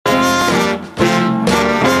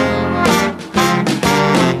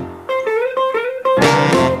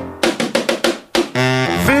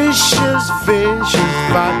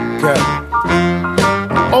rat.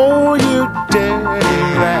 Oh, you dirty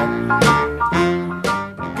rat.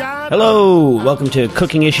 Hello, welcome to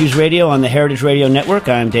Cooking Issues Radio on the Heritage Radio Network.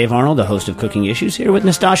 I'm Dave Arnold, the host of Cooking Issues, here with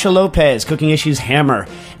Nastasha Lopez, Cooking Issues Hammer.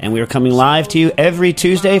 And we are coming live to you every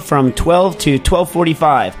Tuesday from 12 to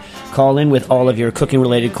 12:45. Call in with all of your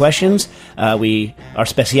cooking-related questions. Our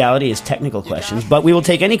speciality is technical questions, but we will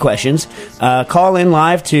take any questions. Call in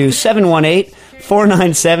live to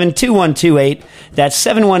 718-497-2128. That's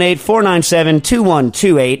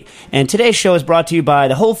 718-497-2128. And today's show is brought to you by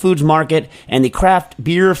the Whole Foods Market and the Craft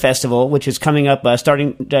Beer Festival, which is coming up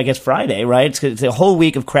starting, I guess, Friday, right? It's a whole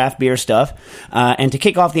week of craft beer stuff. And to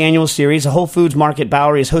kick off the annual series, the Whole Foods Market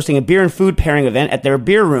Bowery is hosting a beer and food pairing event at their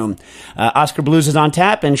beer room. Oscar Blues is on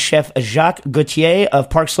tap, and Chef Jacques Gauthier of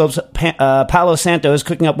Park Slopes Palo Santo is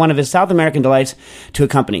cooking up one of his South American delights to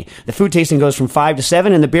accompany. The food tasting goes from 5 to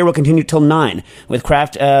 7, and the beer will continue till 9. With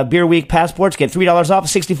Craft Beer Week passports, get $3 off a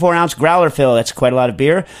 64-ounce growler fill. That's quite a lot of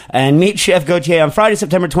beer. And meet Chef Gauthier on Friday,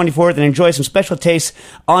 September 24th, and enjoy some special tastes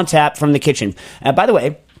on tap from the kitchen. By the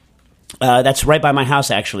way, that's right by my house,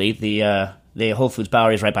 actually. The Whole Foods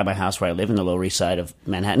Bowery is right by my house where I live in the Lower East Side of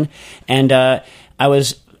Manhattan. And I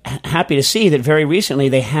was happy to see that very recently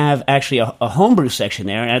they have actually a homebrew section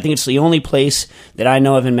there, and I think it's the only place that I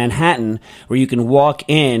know of in Manhattan where you can walk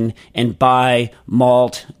in and buy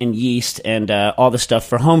malt and yeast and all the stuff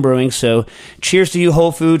for homebrewing. So cheers to you,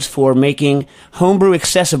 Whole Foods, for making homebrew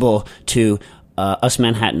accessible to us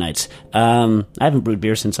Manhattanites. I haven't brewed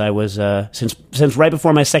beer since I was since right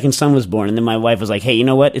before my second son was born, and then my wife was like, "Hey, you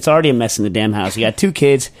know what? It's already a mess in the damn house. You got 2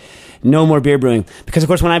 kids." No more beer brewing. Because, of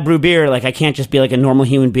course, when I brew beer, like, I can't just be like a normal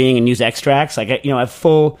human being and use extracts. Like, I have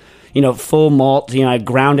full malt. I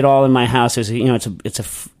ground it all in my house. It's a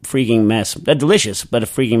freaking mess. Delicious, but a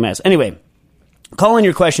freaking mess. Anyway, call in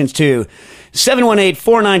your questions to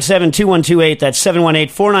 718-497-2128. That's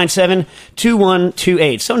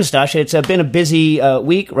 718-497-2128. So, Nastasha, it's been a busy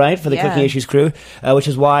week, right, for the Cooking Issues crew, which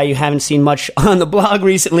is why you haven't seen much on the blog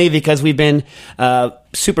recently, because we've been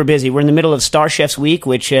super busy. We're in the middle of Star Chefs Week,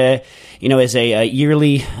 which is a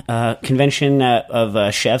yearly convention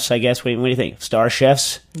of chefs, I guess. What do you think? Star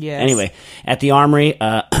Chefs? Yes. Anyway, at the Armory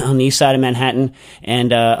on the east side of Manhattan,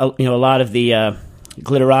 and a lot of the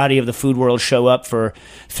glitterati of the food world show up for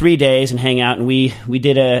 3 days and hang out, and we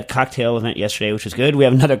did a cocktail event yesterday, which was good. We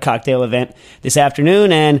have another cocktail event this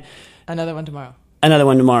afternoon, and another one tomorrow. And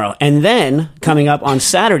then, coming up on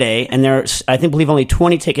Saturday, and there's, I believe only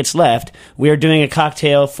 20 tickets left, we are doing a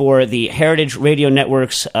cocktail for the Heritage Radio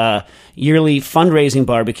Network's yearly fundraising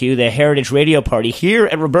barbecue, the Heritage Radio Party, here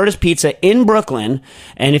at Roberta's Pizza in Brooklyn.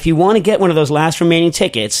 And if you want to get one of those last remaining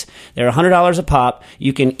tickets, they're $100 a pop.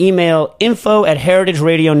 You can email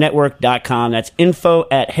info@heritageradionetwork.com. That's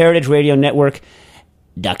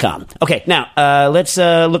info@heritageradionetwork.com. Okay, now, let's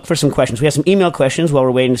look for some questions. We have some email questions while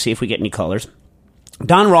we're waiting to see if we get any callers.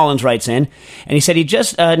 Don Rollins writes in, and he said he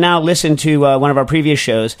just now listened to one of our previous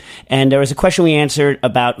shows, and there was a question we answered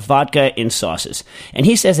about vodka in sauces. And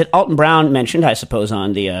he says that Alton Brown mentioned, I suppose,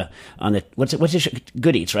 on the what's his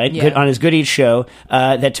Good Eats, right? Yeah. On his Good Eats show,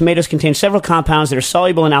 that tomatoes contain several compounds that are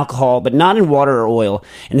soluble in alcohol, but not in water or oil,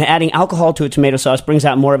 and that adding alcohol to a tomato sauce brings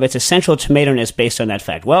out more of its essential tomato-ness based on that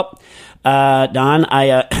fact. Well, Don,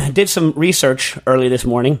 I did some research early this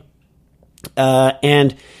morning,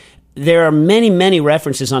 and there are many, many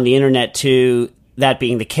references on the internet to that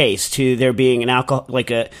being the case, to there being an alcohol, like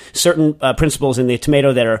certain principles in the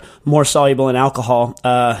tomato that are more soluble in alcohol.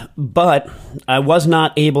 But I was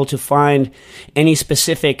not able to find any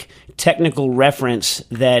specific technical reference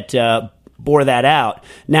that bore that out.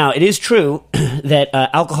 Now, it is true that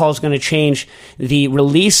alcohol is going to change the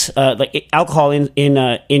release, like alcohol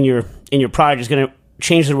in your product is going to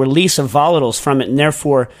change the release of volatiles from it, and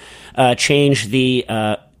therefore change the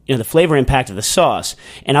the flavor impact of the sauce.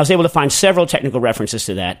 And I was able to find several technical references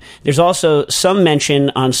to that. There's also some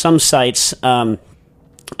mention on some sites of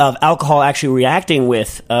alcohol actually reacting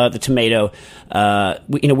with the tomato,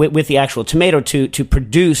 with the actual tomato to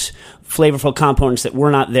produce flavorful components that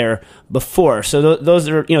were not there before. So those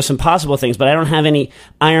are, some possible things, but I don't have any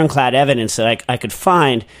ironclad evidence that I could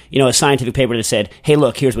find, a scientific paper that said, hey,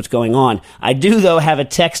 look, here's what's going on. I do, though, have a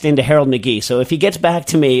text into Harold McGee. So if he gets back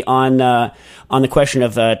to me on the question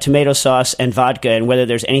of tomato sauce and vodka and whether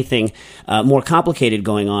there's anything more complicated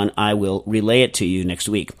going on, I will relay it to you next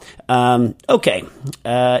week. Okay.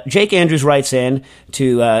 Jake Andrews writes in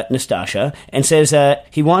to Nastasha and says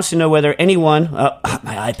he wants to know whether anyone...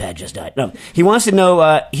 my iPad just died. No. He wants to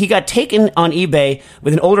know... he got taken on eBay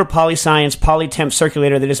with an older Polyscience Polytemp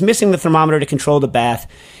circulator that is missing the thermometer to control the bath.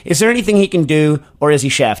 Is there anything he can do, or is he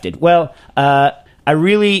shafted? Well... I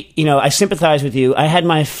really, I sympathize with you. I had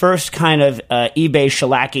my first kind of eBay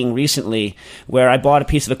shellacking recently where I bought a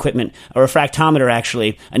piece of equipment, a refractometer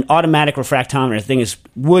actually, an automatic refractometer. The thing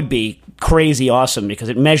would be crazy awesome because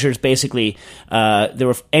it measures basically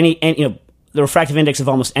the refractive index of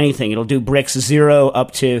almost anything. It'll do bricks 0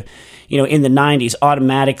 up to, in the 90s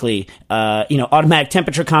automatically. Automatic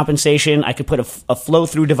temperature compensation. I could put a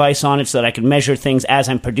flow-through device on it so that I can measure things as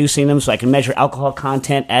I'm producing them, so I can measure alcohol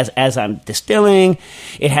content as I'm distilling.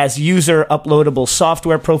 It has user uploadable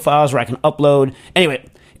software profiles where I can upload. Anyway,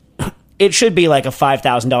 it should be like a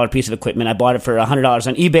 $5,000 piece of equipment. I bought it for $100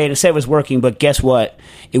 on eBay, and it said it was working, but guess what?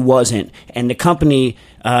 It wasn't. And the company,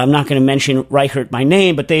 I'm not going to mention Reichert by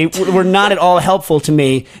name, but they were not at all helpful to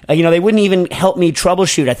me. They wouldn't even help me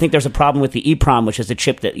troubleshoot. I think there's a problem with the EEPROM, which is the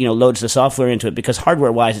chip that, loads the software into it, because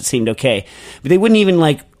hardware-wise it seemed okay. But they wouldn't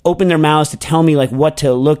even, open their mouths to tell me, what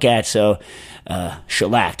to look at, so...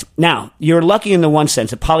 shellacked. Now, you're lucky in the one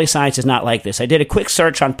sense that PolyScience is not like this. I did a quick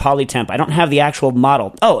search on PolyTemp. I don't have the actual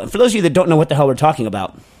model. Oh, and for those of you that don't know what the hell we're talking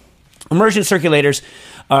about, immersion circulators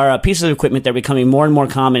are pieces of equipment that are becoming more and more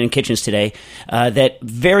common in kitchens today that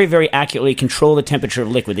very, very accurately control the temperature of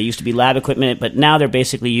liquid. They used to be lab equipment, but now they're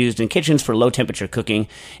basically used in kitchens for low-temperature cooking.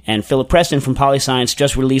 And Philip Preston from PolyScience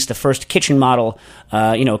just released the first kitchen model,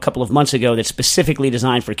 a couple of months ago that's specifically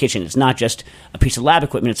designed for a kitchen. It's not just a piece of lab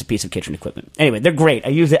equipment, it's a piece of kitchen equipment. Anyway, they're great. I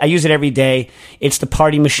use it every day. It's the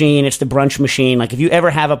party machine. It's the brunch machine. If you ever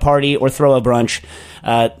have a party or throw a brunch,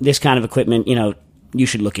 this kind of equipment, you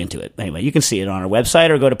should look into it. Anyway, you can see it on our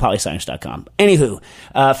website or go to polyscience.com. Anywho,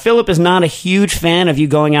 Philip is not a huge fan of you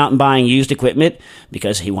going out and buying used equipment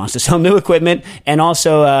because he wants to sell new equipment, and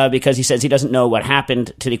also because he says he doesn't know what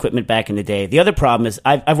happened to the equipment back in the day. The other problem is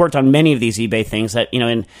I've worked on many of these eBay things that,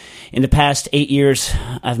 in the past 8 years,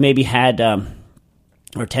 I've maybe had,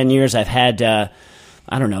 or 10 years, I've had,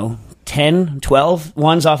 10, 12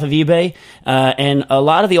 ones off of eBay, and a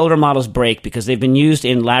lot of the older models break because they've been used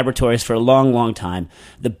in laboratories for a long, long time.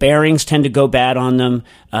 The bearings tend to go bad on them.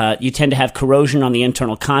 You tend to have corrosion on the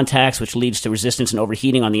internal contacts, which leads to resistance and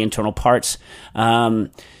overheating on the internal parts.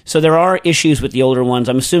 So there are issues with the older ones.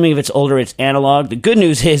 I'm assuming if it's older, it's analog. The good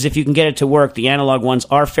news is if you can get it to work, the analog ones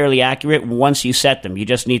are fairly accurate once you set them. You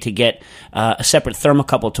just need to get a separate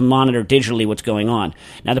thermocouple to monitor digitally what's going on.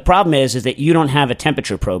 Now, the problem is that you don't have a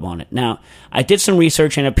temperature probe on it. Now, I did some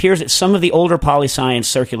research, and it appears that some of the older PolyScience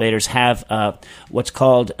circulators have what's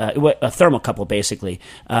called a thermocouple, basically,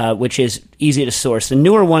 which is easy to source. The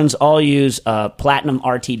newer ones all use platinum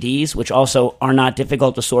RTDs, which also are not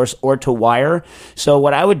difficult to source or to wire. So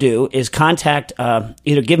what I would do is contact,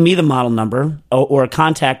 either give me the model number or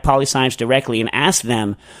contact PolyScience directly and ask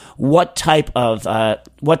them what type of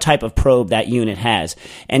probe that unit has.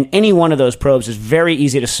 And any one of those probes is very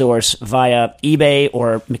easy to source via eBay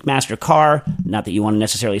or McMaster Carr. Not that you want to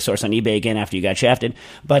necessarily source on eBay again after you got shafted,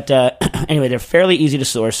 but anyway, they're fairly easy to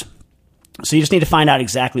source. So you just need to find out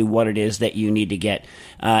exactly what it is that you need to get,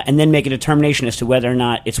 and then make a determination as to whether or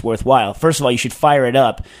not it's worthwhile. First of all, you should fire it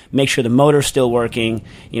up, make sure the motor's still working,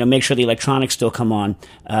 make sure the electronics still come on.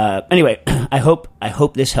 Anyway, I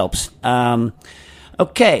hope this helps.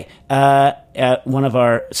 Okay, one of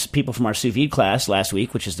our people from our sous vide class last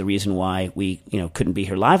week, which is the reason why we couldn't be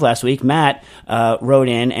here live last week, Matt wrote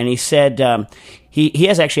in and he said he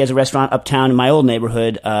actually has a restaurant uptown in my old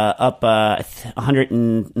neighborhood, up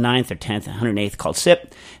 109th or 10th, 108th, called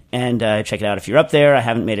Sip. And check it out if you're up there. I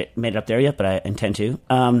haven't made it up there yet, but I intend to.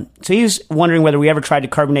 So he's wondering whether we ever tried to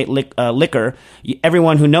carbonate liquor.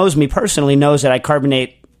 Everyone who knows me personally knows that I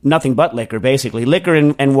carbonate nothing but liquor, basically. Liquor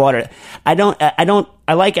and water. I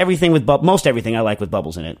like everything with most everything I like with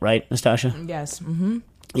bubbles in it, right, Nastasha? Yes. Mm-hmm.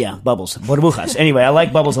 Yeah, bubbles. Burbujas. Anyway, I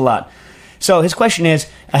like bubbles a lot. So his question is,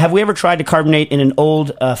 have we ever tried to carbonate in an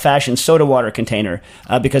old-fashioned soda water container?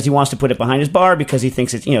 Because he wants to put it behind his bar because he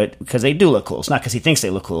thinks it's, because they do look cool. It's not because he thinks they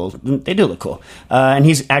look cool. They do look cool. And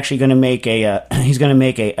he's actually going to make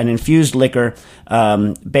an infused liquor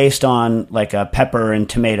based on like a pepper and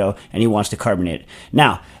tomato, and he wants to carbonate it.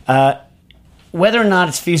 Now, whether or not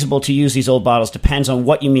it's feasible to use these old bottles depends on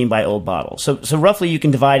what you mean by old bottles. So roughly you can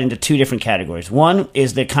divide into two different categories. One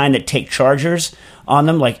is the kind that take chargers on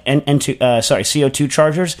them, like CO2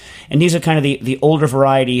 chargers, and these are kind of the older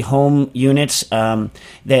variety home units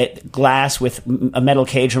that glass with a metal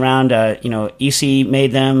cage around. EC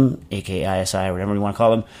made them, aka ISI, or whatever you want to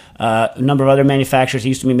call them. A number of other manufacturers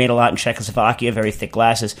used to be made a lot in Czechoslovakia, very thick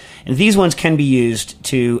glasses, and these ones can be used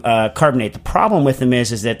to carbonate. The problem with them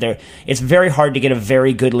is that it's very hard to get a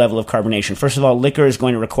very good level of carbonation. First of all, liquor is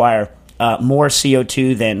going to require more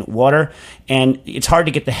CO2 than water, and it's hard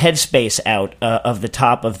to get the headspace out of the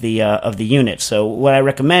top of the unit. So what I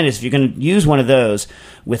recommend is if you're going to use one of those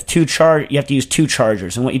with you have to use 2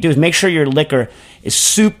 chargers. And what you do is make sure your liquor is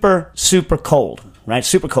super, super cold, right?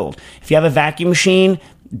 Super cold. If you have a vacuum machine,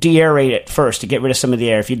 de-aerate it first to get rid of some of the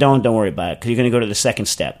air. If you don't worry about it, because you're going to go to the second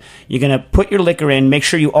step. You're going to put your liquor in, make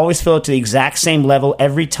sure you always fill it to the exact same level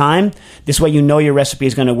every time. This way you know your recipe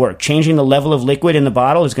is going to work. Changing the level of liquid in the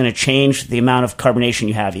bottle is going to change the amount of carbonation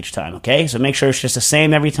you have each time, okay? So make sure it's just the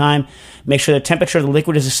same every time. Make sure the temperature of the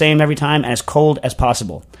liquid is the same every time and as cold as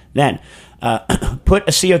possible. Then, put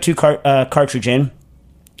a CO2 cartridge in,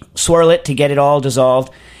 swirl it to get it all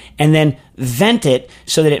dissolved, and then vent it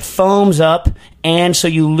so that it foams up, and so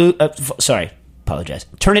you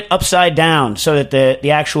turn it upside down so that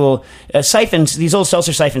the actual siphons, these old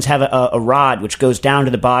seltzer siphons have a rod which goes down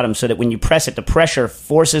to the bottom so that when you press it, the pressure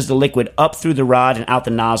forces the liquid up through the rod and out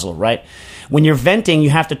the nozzle, right? When you're venting, you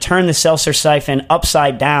have to turn the seltzer siphon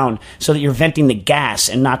upside down so that you're venting the gas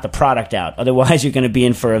and not the product out. Otherwise, you're going to be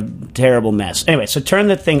in for a terrible mess. Anyway, so turn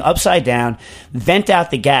the thing upside down, vent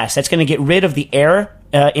out the gas. That's going to get rid of the air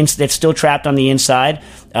that's still trapped on the inside,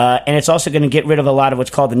 and it's also going to get rid of a lot of what's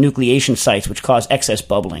called the nucleation sites, which cause excess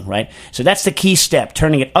bubbling, right? So that's the key step,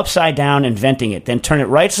 turning it upside down and venting it. Then turn it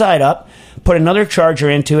right side up, put another charger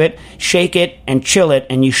into it, shake it, and chill it,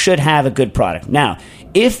 and you should have a good product. Now,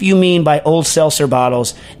 if you mean by old seltzer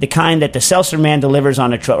bottles, the kind that the seltzer man delivers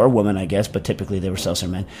on a truck, or woman, I guess, but typically they were seltzer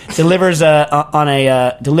men, delivers on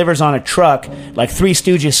a truck, like Three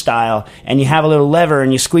Stooges style, and you have a little lever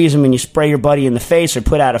and you squeeze them and you spray your buddy in the face or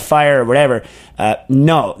put out a fire or whatever.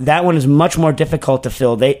 No, that one is much more difficult to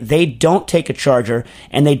fill. They don't take a charger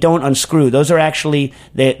and they don't unscrew. Those are actually,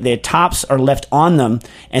 the tops are left on them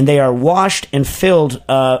and they are washed and filled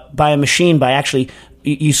by a machine by actually...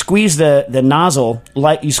 You squeeze the nozzle,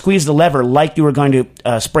 like you squeeze the lever like you were going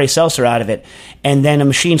to spray seltzer out of it, and then a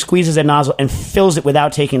machine squeezes the nozzle and fills it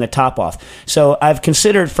without taking the top off. So I've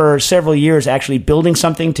considered for several years actually building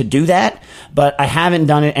something to do that, but I haven't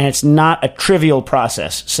done it, and it's not a trivial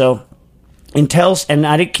process. So and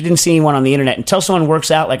I didn't see anyone on the internet, until someone works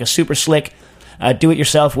out like a super slick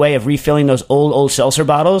do-it-yourself way of refilling those old seltzer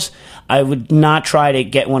bottles, I would not try to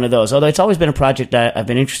get one of those. Although it's always been a project that I've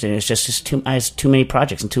been interested in. It's just I have too many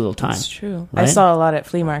projects in too little time. That's true. Right? I saw a lot at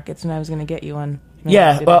flea markets, and I was going to get you one.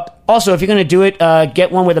 Yeah, well, also, if you're going to do it,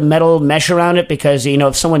 get one with a metal mesh around it, because,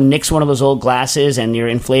 if someone nicks one of those old glasses and you're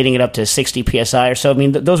inflating it up to 60 PSI or so, I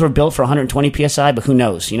mean, those were built for 120 PSI, but who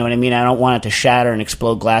knows? You know what I mean? I don't want it to shatter and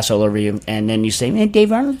explode glass all over you, and then you say, man,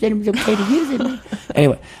 Dave Arnold said it was okay to use it.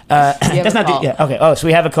 Anyway, that's not okay. Oh, so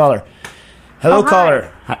we have a caller. Hello,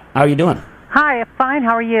 caller. How are you doing? Hi, fine.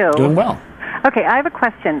 How are you? Doing well. Okay, I have a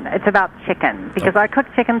question. It's about chicken, because I cook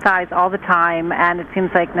chicken thighs all the time, and it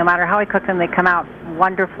seems like no matter how I cook them, they come out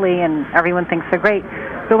wonderfully, and everyone thinks they're great.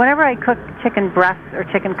 But whenever I cook chicken breasts or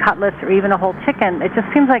chicken cutlets or even a whole chicken, it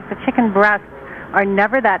just seems like the chicken breasts are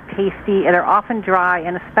never that tasty. They're often dry,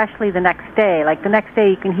 and especially the next day. Like the next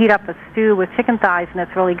day, you can heat up a stew with chicken thighs, and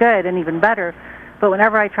it's really good and even better. But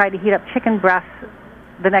whenever I try to heat up chicken breasts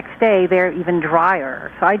the next day, they're even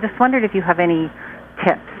drier. So I just wondered if you have any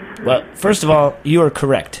tips. Well, first of all, you are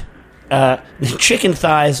correct. Chicken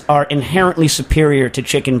thighs are inherently superior to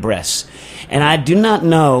chicken breasts. And I do not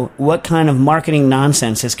know what kind of marketing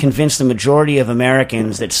nonsense has convinced the majority of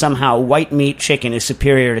Americans that somehow white meat chicken is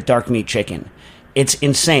superior to dark meat chicken. It's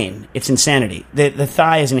insane. It's insanity. The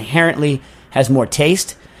thigh is inherently has more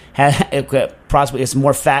taste, possibly it's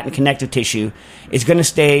more fat and connective tissue. It's going to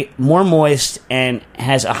stay more moist and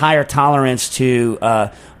has a higher tolerance to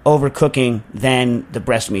overcooking than the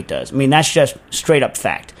breast meat does. I mean, that's just straight up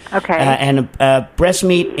fact. Okay. And breast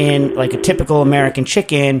meat in like a typical American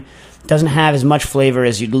chicken doesn't have as much flavor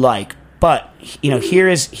as you'd like. But here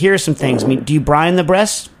are some things. I mean, do you brine the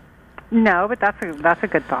breast? No, but that's a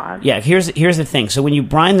good thought. Yeah, here's the thing. So when you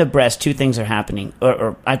brine the breast, two things are happening.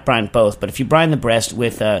 Or I brine both, but if you brine the breast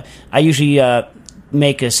with, I usually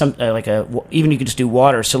make even you could just do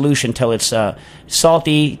water solution till it's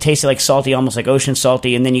salty, tasty like salty, almost like ocean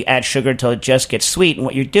salty, and then you add sugar till it just gets sweet. And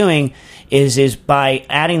what you're doing is by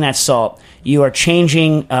adding that salt, you are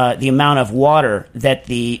changing the amount of water that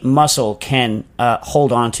the muscle can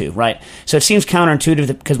hold on to, right? So it seems counterintuitive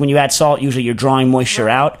because when you add salt, usually you're drawing moisture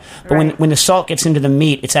out. But when the salt gets into the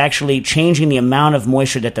meat, it's actually changing the amount of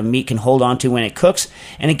moisture that the meat can hold on to when it cooks.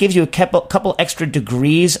 And it gives you a couple extra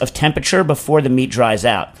degrees of temperature before the meat dries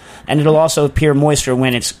out. And it'll also appear moister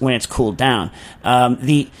when it's cooled down.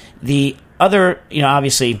 The other,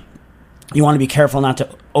 obviously, you want to be careful not to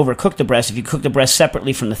overcook the breast. If you cook the breast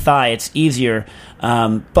separately from the thigh, it's easier.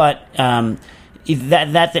 But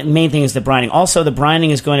the main thing is the brining. Also, the brining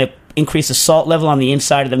is going to increase the salt level on the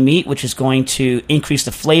inside of the meat, which is going to increase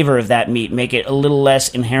the flavor of that meat, make it a little less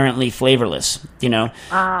inherently flavorless.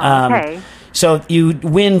 Okay. So you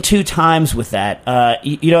win 2 times with that.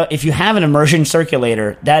 If you have an immersion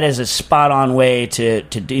circulator, that is a spot-on way to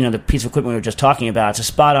the piece of equipment we were just talking about. It's a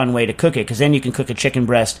spot-on way to cook it, because then you can cook a chicken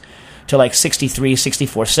breast to like 63,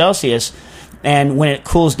 64 Celsius, and when it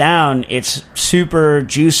cools down, it's super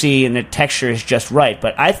juicy and the texture is just right.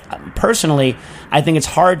 But I think it's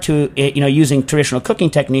hard to, using traditional cooking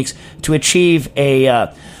techniques, to achieve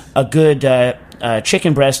a good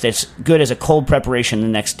chicken breast that's good as a cold preparation the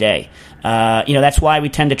next day. That's why we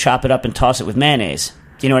tend to chop it up and toss it with mayonnaise.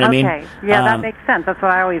 Do you know what I mean? Okay. Yeah, that makes sense. That's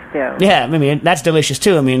what I always do. Yeah, I mean, that's delicious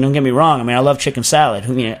too. I mean, don't get me wrong. I mean, I love chicken salad.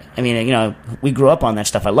 We grew up on that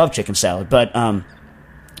stuff. I love chicken salad. But,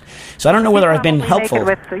 so I don't know whether I've been helpful.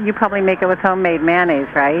 You probably make it with homemade mayonnaise,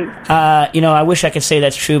 right? I wish I could say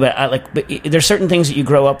that's true, but there's certain things that you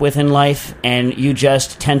grow up with in life, and you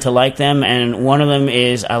just tend to like them. And one of them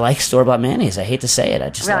is I like store-bought mayonnaise. I hate to say it. I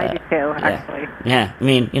just really do too, actually. Yeah, I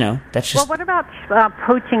mean, that's just. Well, what about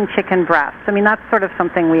poaching chicken breasts? I mean, that's sort of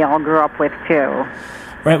something we all grew up with too.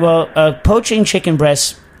 Right. Well, poaching chicken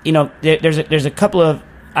breasts. There's a couple of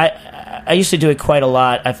I used to do it quite a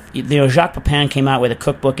lot. Jacques Pepin came out with a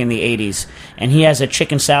cookbook in the 80s, and he has a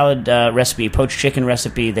chicken salad recipe, poached chicken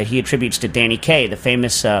recipe, that he attributes to Danny Kaye, the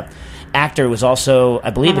famous actor, who was also, I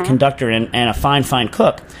believe, a conductor and a fine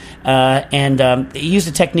cook. He used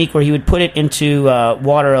a technique where he would put it into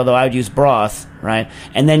water, although I would use broth, right?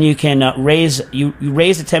 And then you can raise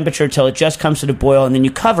the temperature until it just comes to the boil, and then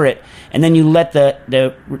you cover it, and then you let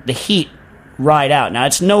the heat ride out. Now,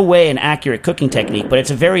 it's no way an accurate cooking technique, but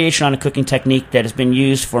it's a variation on a cooking technique that has been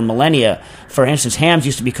used for millennia. For instance, hams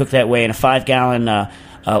used to be cooked that way in a 5-gallon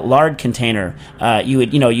lard container. You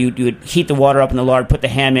would heat the water up in the lard, put the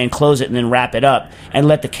ham in, close it, and then wrap it up, and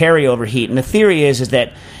let the carryover heat. And the theory is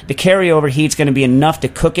that the carryover heat's going to be enough to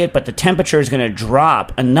cook it, but the temperature is going to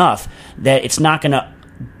drop enough that it's not going to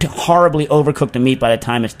horribly overcook the meat by the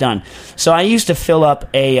time it's done. So I used to fill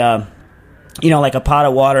up like a pot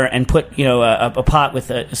of water and put, a pot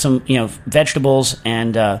with some, vegetables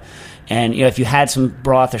and if you had some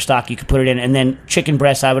broth or stock, you could put it in. And then chicken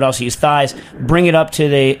breasts, I would also use thighs. Bring it up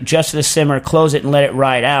to just the simmer, close it, and let it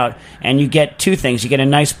ride out. And you get 2 things. You get a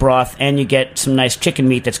nice broth, and you get some nice chicken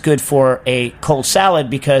meat that's good for a cold salad,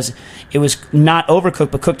 because it was not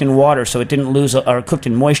overcooked but cooked in water, so it didn't lose, or cooked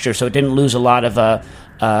in moisture, so it didn't lose a lot of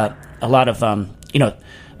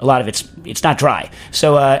it's not dry.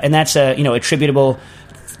 So, and that's, attributable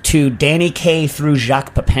to Danny Kaye through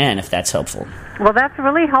Jacques Pepin, if that's helpful. Well, that's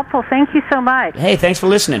really helpful. Thank you so much. Hey, thanks for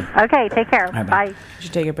listening. Okay, take care. Right, bye. You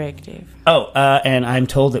should take a break, Dave. And I'm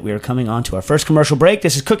told that we are coming on to our first commercial break.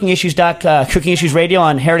 This is Cooking Issues Radio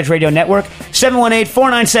on Heritage Radio Network.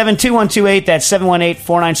 718-497-2128. That's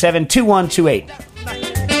 718-497-2128.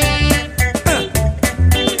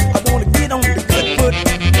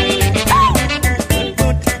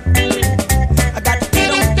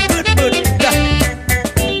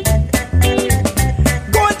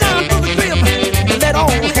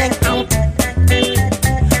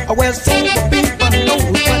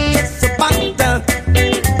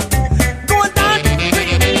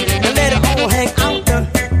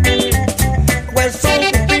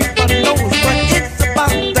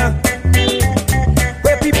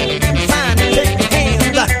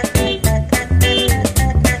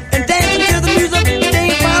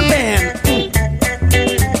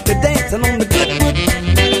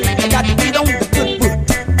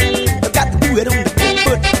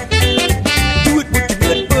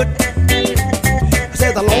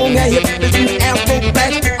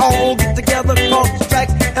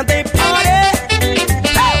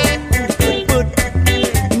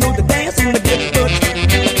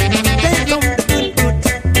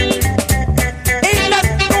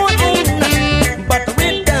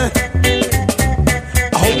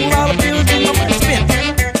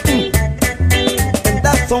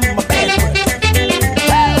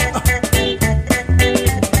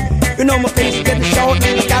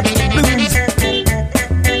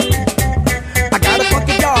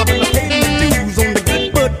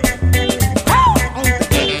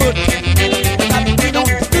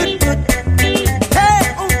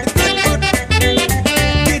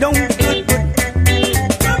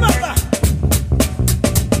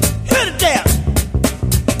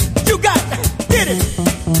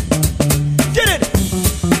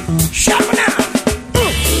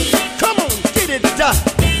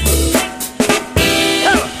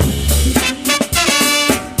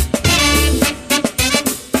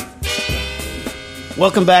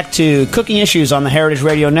 Welcome back to Cooking Issues on the Heritage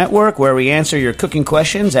Radio Network, where we answer your cooking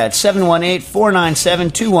questions at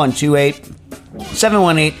 718-497-2128.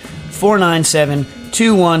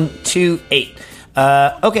 718-497-2128.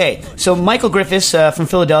 Okay, so Michael Griffiths from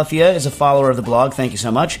Philadelphia is a follower of the blog. Thank you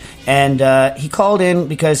so much. And he called in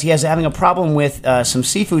because he has having a problem with some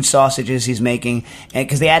seafood sausages he's making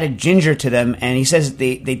because they added ginger to them, and he says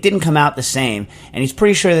they didn't come out the same. And he's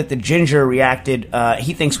pretty sure that the ginger reacted,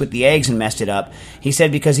 he thinks, with the eggs and messed it up. He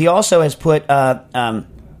said because he also has put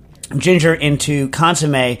ginger into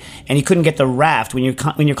consomme, and you couldn't get the raft when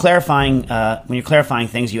you're clarifying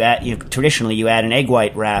things. Traditionally you add an egg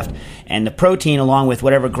white raft, and the protein, along with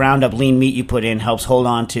whatever ground up lean meat you put in, helps hold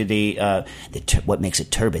on to what makes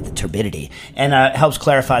it turbid, the turbidity, and helps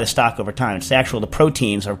clarify the stock over time. It's the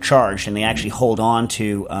proteins are charged, and they actually hold on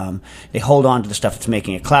to the stuff that's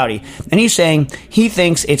making it cloudy. And he's saying he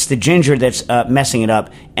thinks it's the ginger that's messing it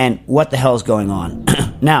up, and what the hell is going on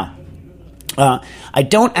now? I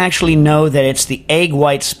don't actually know that it's the egg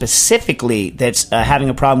white specifically that's having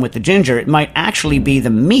a problem with the ginger. It might actually be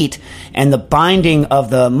the meat and the binding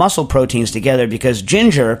of the muscle proteins together, because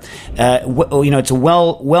ginger, it's a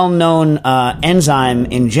well-known enzyme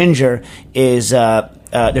in ginger is...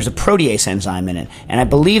 there's a protease enzyme in it, and I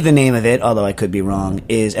believe the name of it, although I could be wrong,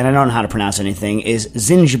 is, and I don't know how to pronounce anything, is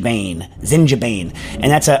zingiberine,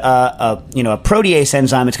 and that's a protease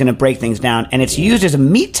enzyme. It's going to break things down, and it's used as a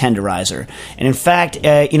meat tenderizer. And in fact,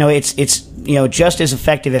 it's just as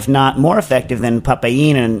effective, if not more effective, than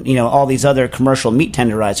papain and all these other commercial meat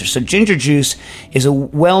tenderizers. So ginger juice is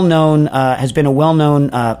has been a well-known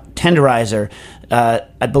tenderizer.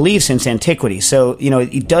 I believe since antiquity. So,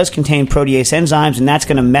 it does contain protease enzymes, and that's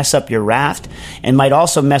going to mess up your raft and might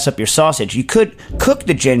also mess up your sausage. You could cook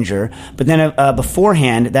the ginger, but then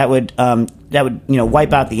beforehand that would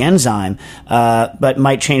wipe out the enzyme, but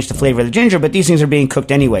might change the flavor of the ginger. But these things are being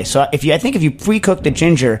cooked anyway. So I think if you pre-cook the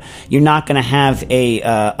ginger, you're not going to have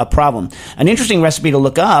a problem. An interesting recipe to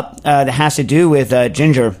look up that has to do with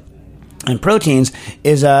ginger and proteins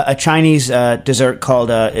is a Chinese dessert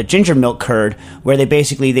called a ginger milk curd, where they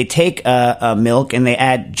take milk and they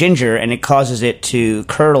add ginger, and it causes it to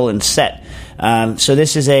curdle and set. So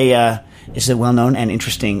this is a well-known and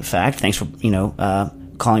interesting fact. Thanks for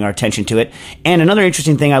calling our attention to it. And another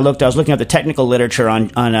interesting thing I was looking at the technical literature on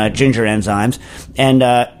ginger enzymes, and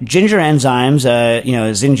ginger enzymes,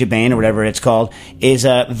 zingiberine or whatever it's called, is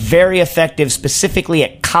very effective specifically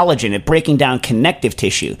at collagen, at breaking down connective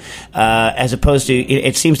tissue, as opposed to,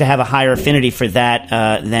 it seems to have a higher affinity for that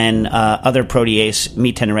than other protease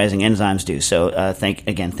meat tenderizing enzymes do. So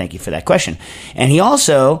thank you for that question. And he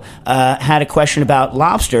also had a question about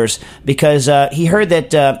lobsters, because he heard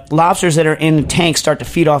that lobsters that are in tanks start to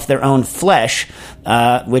feed off their own flesh,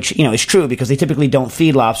 which is true, because they typically don't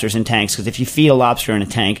feed lobsters in tanks, because if you feed a lobster in a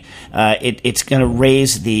tank, it's going to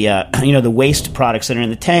raise the the waste products that are in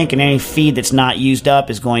the tank, and any feed that's not used up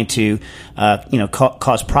is going to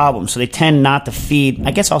cause problems. So they tend not to feed.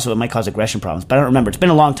 I guess also it might cause aggression problems, but I don't remember. It's been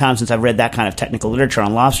a long time since I've read that kind of technical literature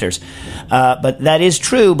on lobsters, but that is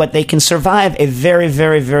true. But they can survive a very,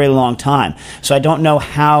 very, very long time. So I don't know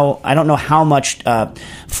how much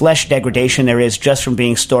flesh degradation there is just from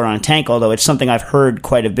being stored on a tank, although it's something I've heard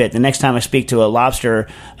quite a bit. The next time I speak to a lobster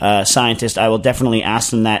scientist, I will definitely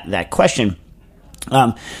ask them that question.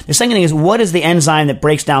 The second thing is, what is the enzyme that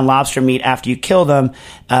breaks down lobster meat after you kill them,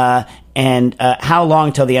 and how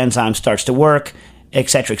long till the enzyme starts to work, et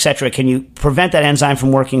cetera, et cetera? Can you prevent that enzyme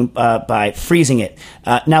from working by freezing it?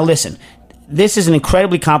 Now listen, this is an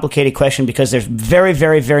incredibly complicated question, because there's very,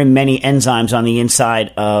 very, very many enzymes on the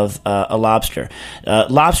inside of a lobster.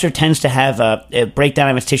 Lobster tends to have a breakdown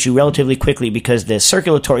of its tissue relatively quickly, because the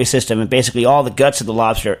circulatory system and basically all the guts of the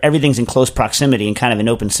lobster, everything's in close proximity and kind of an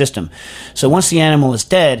open system. So once the animal is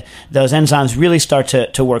dead, those enzymes really start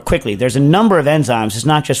to work quickly. There's a number of enzymes. It's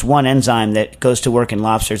not just one enzyme that goes to work in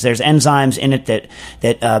lobsters. There's enzymes in it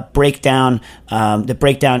that break down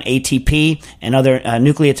ATP and other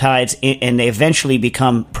nucleotides, and they eventually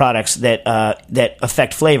become products that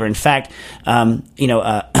affect flavor. In fact, IMP,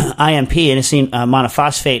 inosine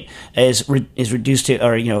monophosphate, is reduced to,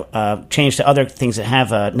 or changed to other things that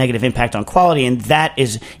have a negative impact on quality, and that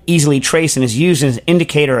is easily traced and is used as an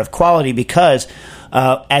indicator of quality, because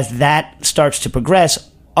as that starts to progress,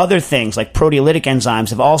 other things like proteolytic enzymes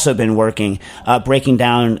have also been working, breaking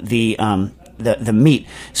down the meat.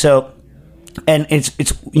 So And it's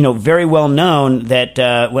very well known that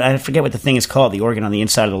I forget what the thing is called, the organ on the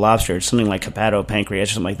inside of the lobster. It's something like hepatopancreas or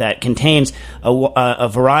something like that. It contains a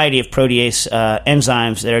variety of protease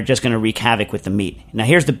enzymes that are just going to wreak havoc with the meat. Now,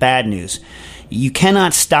 here's the bad news. You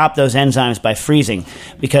cannot stop those enzymes by freezing,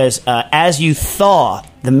 because as you thaw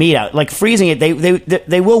the meat out, like freezing it,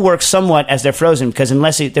 they will work somewhat as they're frozen, because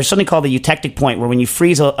there's something called the eutectic point, where when you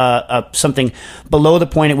freeze something below the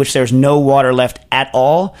point at which there's no water left at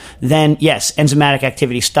all, then yes, enzymatic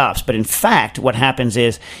activity stops. But in fact, what happens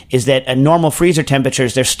is that at normal freezer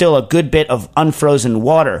temperatures, there's still a good bit of unfrozen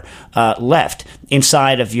water left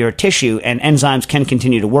inside of your tissue, and enzymes can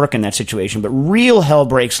continue to work in that situation. But real hell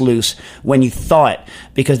breaks loose when you thaw it,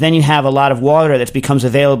 because then you have a lot of water that becomes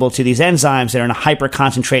available to these enzymes that are in a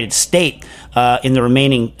hyper-concentrated state in the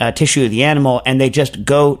remaining tissue of the animal, and they just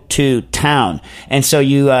go to town. And so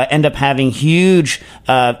you end up having huge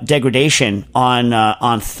degradation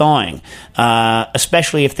on thawing,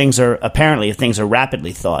 especially if things are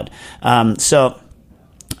rapidly thawed. So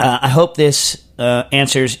I hope this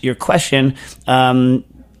answers your question.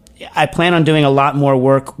 I plan on doing a lot more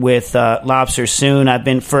work with lobsters soon. I've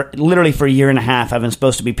been for a year and a half. I've been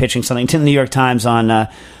supposed to be pitching something to the New York Times on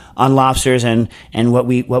lobsters and what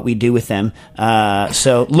we do with them.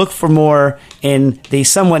 So look for more in the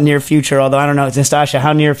somewhat near future. Although I don't know, Nastasha,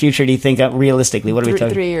 how near future do you think realistically? What are we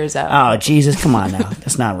talking? 3 years out. Oh Jesus, come on now,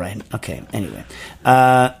 that's not right. Okay, anyway.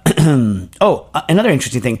 Another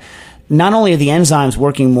interesting thing. Not only are the enzymes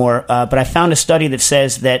working more, but I found a study that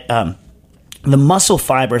says that the muscle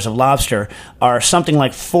fibers of lobster are something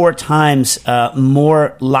like 4 times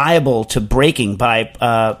more liable to breaking by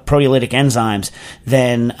proteolytic enzymes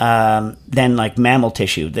than like mammal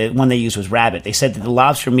tissue. The one they used was rabbit. They said that the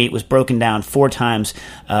lobster meat was broken down 4 times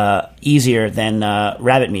easier than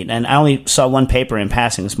rabbit meat. And I only saw one paper in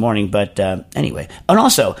passing this morning, but anyway. And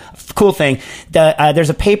also, cool thing,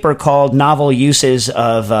 there's a paper called Novel Uses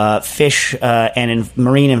of Fish and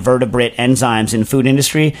Marine Invertebrate Enzymes in Food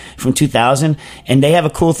Industry from 2000. And they have a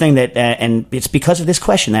cool thing that, and it's because of this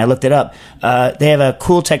question that I looked it up. They have a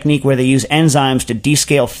cool technique where they use enzymes to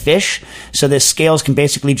descale fish, so the scales can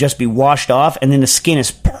basically just be washed off, and then the skin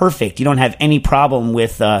is perfect. You don't have any problem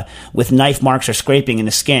with knife marks or scraping in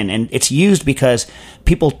the skin. And it's used because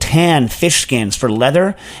people tan fish skins for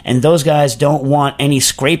leather, and those guys don't want any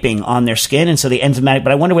scraping on their skin, and so the enzymatic.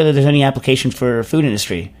 But I wonder whether there's any application for food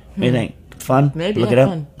industry. What do you think? Fun? Maybe. Look it up.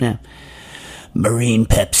 Fun. Yeah. Marine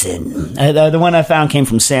pepsin. The one I found came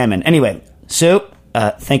from salmon. Anyway, so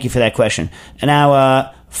thank you for that question. And now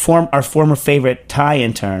our former favorite Thai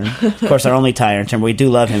intern, of course our only Thai intern, but we do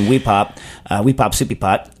love him, Weepop Soupy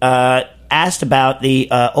Pot, asked about the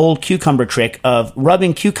old cucumber trick of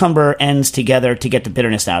rubbing cucumber ends together to get the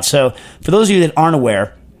bitterness out. So for those of you that aren't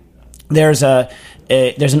aware, there's an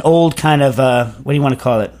old kind of, what do you want to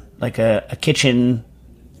call it? Like a kitchen,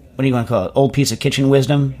 what do you want to call it? Old piece of kitchen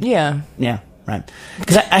wisdom? Yeah. Yeah. Right.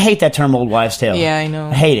 Because I hate that term old wives' tale. Yeah, I know.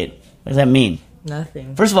 I hate it. What does that mean?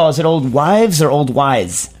 Nothing. First of all, is it old wives or old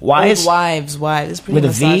wise? Wives? Wives. It's pretty with a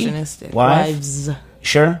misogynistic. V? Wives?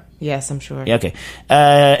 Sure? Yes, I'm sure. Yeah, okay.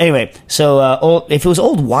 Anyway, so if it was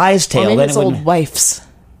old wives' tale, maybe then it's it old wouldn't... wifes.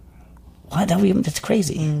 What? That's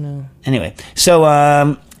crazy. I don't know. Anyway, so...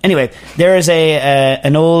 Anyway, there is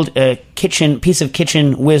an old piece of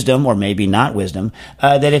kitchen wisdom, or maybe not wisdom,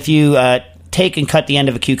 that if you take and cut the end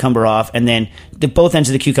of a cucumber off, and then both ends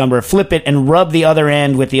of the cucumber, flip it and rub the other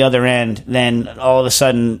end with the other end, then all of a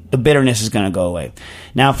sudden the bitterness is going to go away.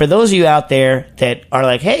 Now, for those of you out there that are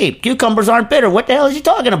like, hey, cucumbers aren't bitter, what the hell is he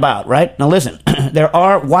talking about, right? Now listen,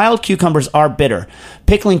 wild cucumbers are bitter.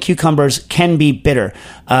 Pickling cucumbers can be bitter.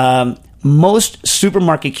 Most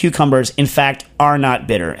supermarket cucumbers, in fact, are not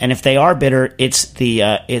bitter. And if they are bitter, it's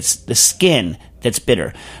the skin that's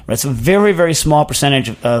bitter. Right? So a very, very small percentage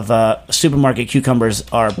of supermarket cucumbers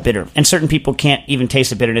are bitter. And certain people can't even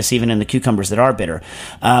taste the bitterness even in the cucumbers that are bitter.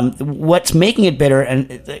 What's making it bitter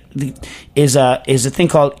is a thing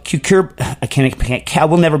called I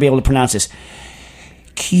will never be able to pronounce this.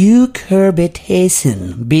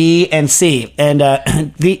 Cucurbitacin, B and C, and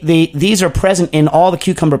these are present in all the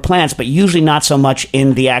cucumber plants, but usually not so much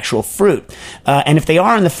in the actual fruit. And if they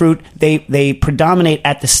are in the fruit, they predominate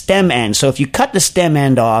at the stem end. So if you cut the stem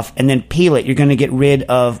end off and then peel it, you're going to get rid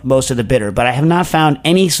of most of the bitter. But I have not found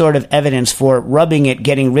any sort of evidence for rubbing it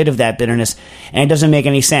getting rid of that bitterness, and it doesn't make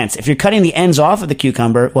any sense. If you're cutting the ends off of the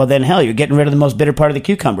cucumber, well then hell, you're getting rid of the most bitter part of the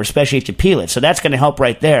cucumber, especially if you peel it. So that's going to help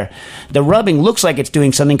right there. The rubbing looks like it's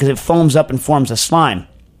doing something because it foams up and forms a slime.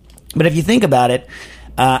 But if you think about it,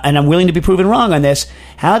 and I'm willing to be proven wrong on this,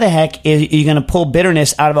 how the heck are you going to pull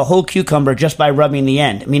bitterness out of a whole cucumber just by rubbing the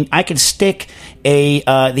end? I mean, I could stick the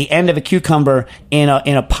end of a cucumber in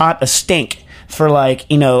a pot of stink for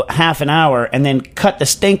half an hour and then cut the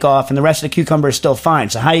stink off and the rest of the cucumber is still fine.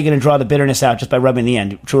 So how are you going to draw the bitterness out just by rubbing the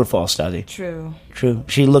end? True or false, Stasi? True.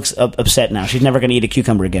 She looks upset now. She's never going to eat a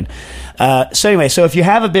cucumber again. So anyway, so if you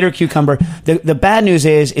have a bitter cucumber, the bad news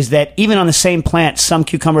is that even on the same plant, some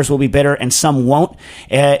cucumbers will be bitter and some won't.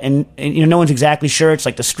 And no one's exactly sure. It's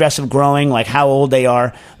like the stress of growing, like how old they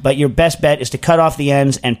are. But your best bet is to cut off the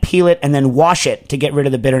ends and peel it and then wash it to get rid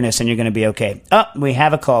of the bitterness, and you're going to be okay. We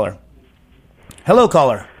have a caller. Hello,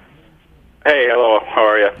 caller. Hey, hello. How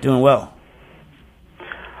are you? Doing well.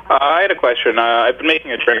 I had a question. I've been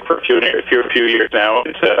making a drink for a few years now.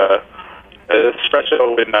 It's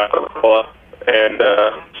espresso with Coca-Cola, and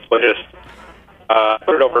so just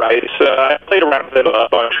put it over ice. I played around with it a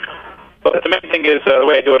bunch, but the main thing is the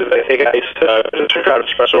way I do it is I take ice, just a shot of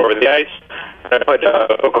espresso over the ice, and I put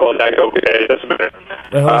Coca-Cola Diet Coke. It doesn't matter.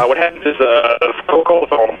 What happens is the Coca-Cola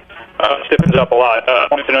foam stiffens up a lot. I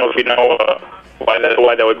wanted to know if you know why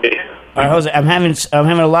that would be. All right, Jose, I'm having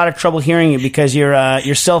a lot of trouble hearing you because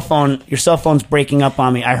your cell phone's breaking up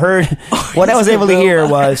on me. I heard what I was able to hear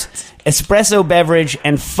was espresso beverage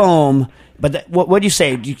and foam. But what did you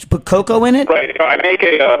say? Did you put cocoa in it? Right. I make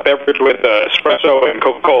a beverage with espresso and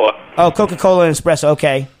Coca-Cola. Oh, Coca-Cola and espresso.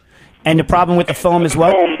 Okay. And the problem with the foam is what?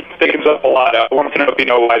 The foam thickens up a lot. I wanted to know if you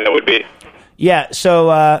know why that would be. Yeah.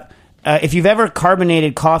 So. If you've ever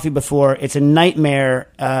carbonated coffee before, it's a nightmare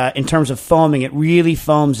in terms of foaming. It really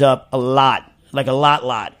foams up a lot, like a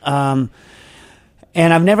lot. And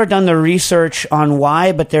I've never done the research on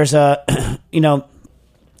why, but there's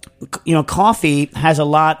coffee has a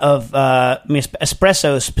lot of,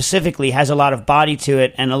 espresso specifically has a lot of body to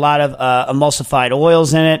it and a lot of emulsified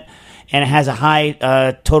oils in it. And it has a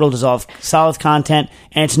high total dissolved solids content.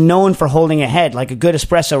 And it's known for holding a head. Like a good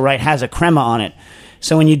espresso, right, has a crema on it.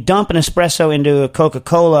 So when you dump an espresso into a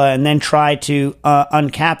Coca-Cola and then try to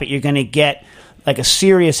uncap it, you're going to get like a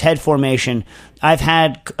serious head formation. I've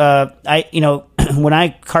had, when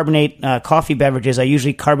I carbonate coffee beverages, I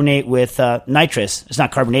usually carbonate with nitrous. It's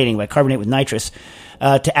not carbonating, but I carbonate with nitrous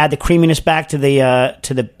to add the creaminess back to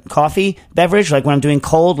the coffee beverage, like when I'm doing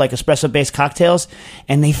cold, like espresso-based cocktails,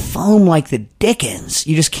 and they foam like the dickens.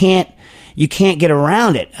 You just can't get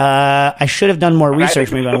around it. I should have done more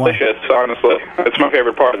research. Maybe on why. Delicious, honestly. It's my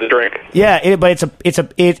favorite part of the drink. Yeah, but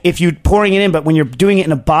if you're pouring it in, but when you're doing it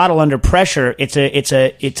in a bottle under pressure,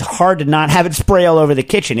 it's hard to not have it spray all over the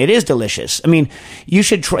kitchen. It is delicious. I mean, you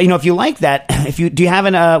should try. If you like that, do you have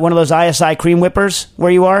one of those ISI cream whippers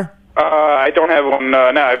where you are? I don't have one now.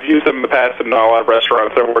 I've used them in the past in a lot of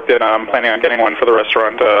restaurants I've worked in. I'm planning on getting one for the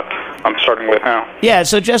restaurant I'm starting with now. Yeah,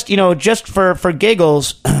 so just for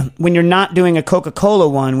giggles, when you're not doing a Coca-Cola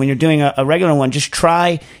one, when you're doing a regular one, just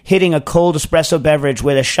try hitting a cold espresso beverage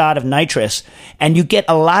with a shot of nitrous, and you get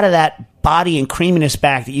a lot of that body and creaminess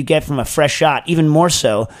back that you get from a fresh shot, even more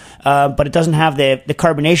so, but it doesn't have the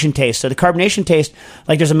carbonation taste. So the carbonation taste,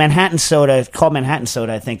 like there's a Manhattan soda called Manhattan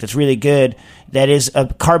Soda, I think, that's really good, that is a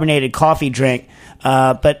carbonated coffee drink,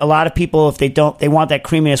 but a lot of people, if they want that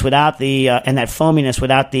creaminess without the and that foaminess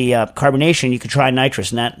without the carbonation, you could try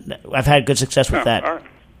nitrous, and that I've had good success with that. All right.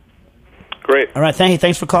 Great. All right,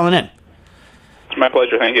 thanks for calling in. It's my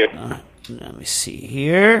pleasure, thank you. Let me see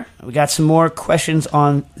here. We got some more questions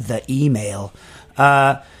on the email.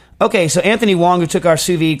 Okay, so Anthony Wong, who took our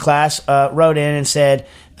sous vide class, wrote in and said,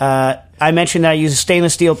 I mentioned that I use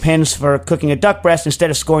stainless steel pins for cooking a duck breast instead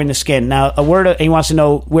of scoring the skin. Now, he wants to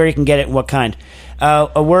know where you can get it and what kind.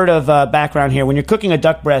 A word of background here. When you're cooking a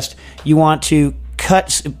duck breast, you want to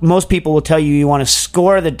cut. Most people will tell you want to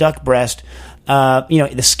score the duck breast,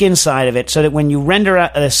 the skin side of it, so that when you render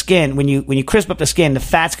out the skin, when you crisp up the skin, the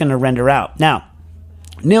fat's going to render out. Now,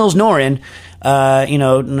 Nils Norin,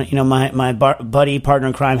 my buddy, partner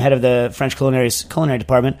in crime, head of the French culinary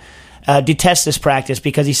department, detests this practice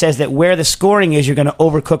because he says that where the scoring is, you're going to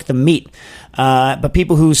overcook the meat. But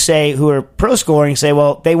people who are pro scoring say,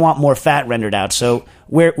 well, they want more fat rendered out. So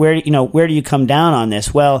where do you come down on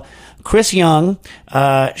this? Well, Chris Young,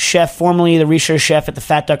 chef, formerly the research chef at the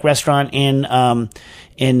Fat Duck restaurant in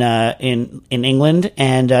England,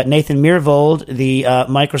 and Nathan Myhrvold, the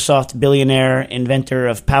Microsoft billionaire inventor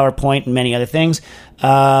of PowerPoint and many other things,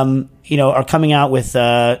 are coming out with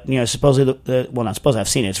supposedly not supposedly, I've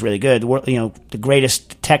seen it, it's really good. The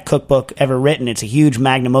greatest tech cookbook ever written. It's a huge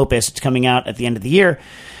magnum opus. It's coming out at the end of the year.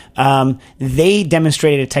 They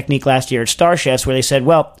demonstrated a technique last year at Star Chefs where they said,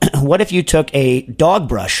 well, what if you took a dog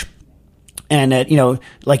brush and it's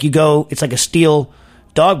like a steel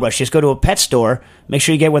dog brush. Just go to a pet store, make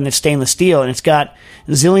sure you get one that's stainless steel, and it's got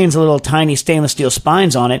zillions of little tiny stainless steel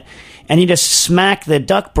spines on it, and you just smack the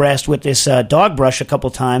duck breast with this dog brush a couple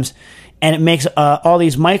times, and it makes all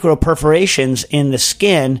these micro perforations in the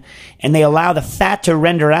skin, and they allow the fat to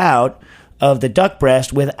render out of the duck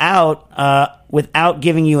breast without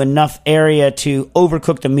giving you enough area to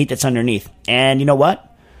overcook the meat that's underneath. And you know what?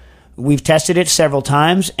 We've tested it several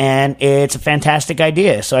times, and it's a fantastic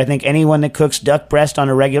idea. So I think anyone that cooks duck breast on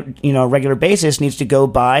a regular basis needs to go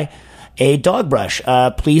buy a dog brush.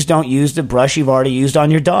 Please don't use the brush you've already used on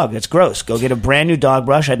your dog. That's gross. Go get a brand new dog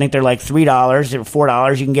brush. I think they're like $3 or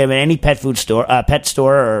 $4. You can get them at any pet store, or pet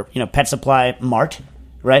supply mart,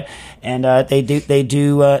 right? And they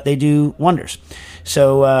do wonders.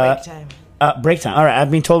 So Break time. Break time. All right, I've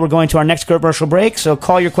been told we're going to our next commercial break, so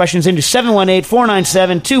call your questions into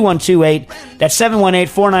 718-497-2128. That's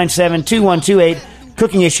 718-497-2128.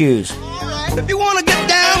 Cooking Issues. If you want to get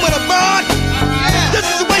down with a broad, this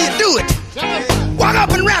is the way you do it. Walk up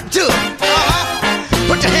and rap to it.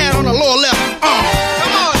 Put your hand on the lower left arm.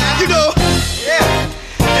 Come on now. You know.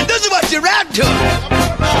 Yeah. And this is what you rap to.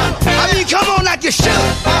 I mean, come on like you should.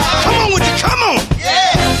 Come on with you. Come on.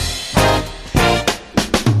 Yeah.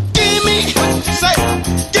 Give me what you say.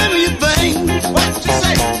 Give me your thing. What you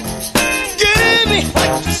say. Give me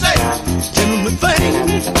what you say. Give me my thing.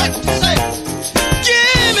 What you say.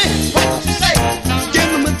 Give me what you say. Give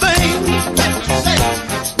me my thing. What you say.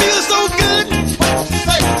 Feels so good. What you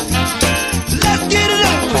say. Let's get it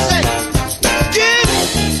on. Say. Give me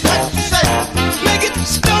what you say. Make it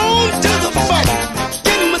stone to the funk.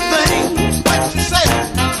 Give me my thing. What you say.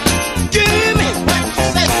 Give me what you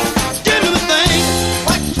say. Give me my thing.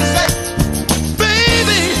 What you say.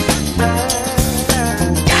 Baby,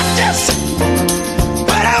 got this.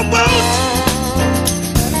 What I want.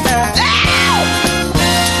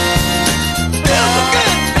 Feels so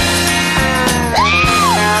good.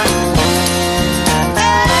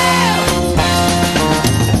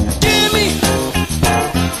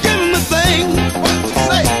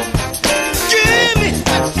 Give me my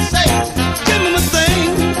thing. What you say? Give me what you say. Give me my thing.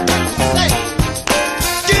 What you say?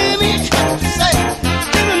 Give me what you say.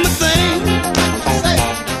 Give me my thing. What you say?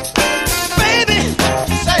 Baby, what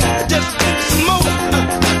you say? Just give me some more.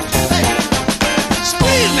 What you say?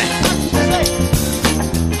 Squeeze me. What you say?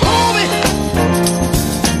 Hold me.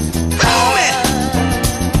 Hold me.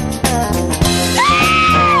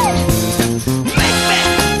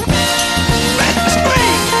 Make me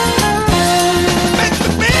scream. Make me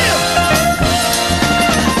feel.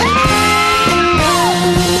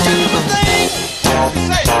 Give me my thing. What you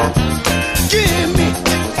say? Give me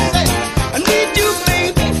what you say. I need you,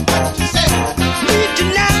 baby. What you say? Need you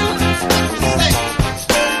now. What you say?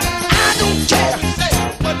 I don't care.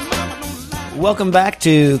 What mama don't like. Welcome back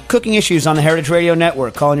to Cooking Issues on the Heritage Radio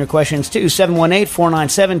Network. Calling your questions to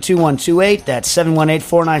 718-497-2128. That's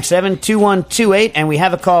 718-497-2128. And we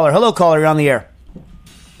have a caller. Hello, caller. You're on the air.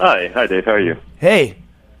 Hi, Dave. How are you? Hey.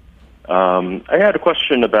 I had a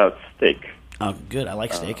question about steak. Oh, good. I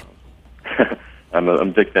like steak. I'm a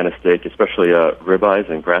big fan of steak, especially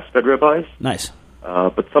ribeyes and grass-fed ribeyes. Nice.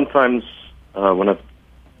 But sometimes when I've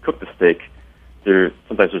cooked the steak,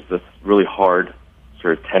 sometimes there's this really hard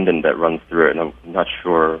sort of tendon that runs through it, and I'm not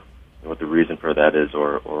sure what the reason for that is,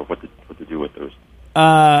 or what to do with those.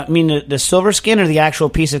 I mean the silver skin, or the actual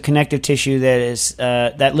piece of connective tissue that is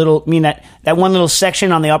that little? I mean that one little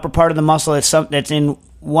section on the upper part of the muscle that's in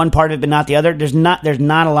one part of it but not the other. There's not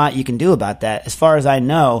a lot you can do about that, as far as I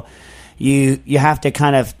know. You have to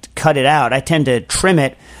kind of cut it out. I tend to trim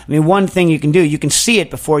it. I mean, one thing you can do, you can see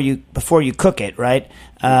it before you cook it, right?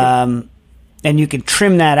 And you can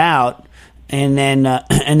trim that out, and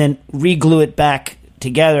then re-glue it back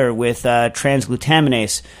together with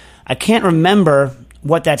transglutaminase. I can't remember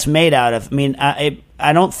what that's made out of. I mean, I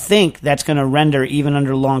don't think that's going to render even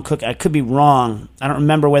under long cook. I could be wrong. I don't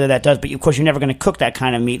remember whether that does, but of course you're never going to cook that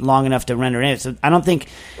kind of meat long enough to render it. So I don't think,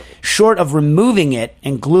 short of removing it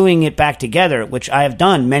and gluing it back together, which I have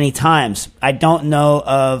done many times, I don't know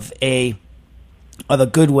of a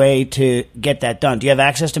good way to get that done. Do you have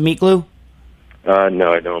access to meat glue?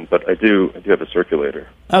 No, I don't, but I do have a circulator.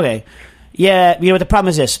 Okay. Yeah, you know what the problem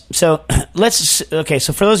is this. So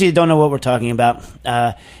so for those of you who don't know what we're talking about,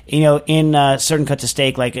 in certain cuts of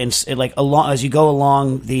steak, as you go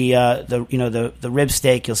along the rib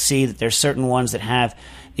steak, you'll see that there's certain ones that have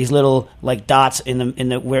these little like dots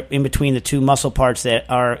in between the two muscle parts that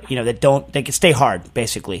are they can stay hard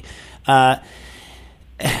basically. Now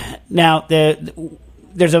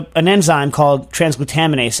there's an enzyme called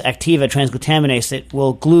transglutaminase, Activa transglutaminase, that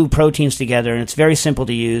will glue proteins together, and it's very simple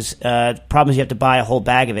to use. Problem is you have to buy a whole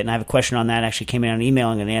bag of it, and I have a question on that. Actually came in on an email.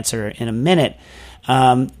 I'm going to answer in a minute.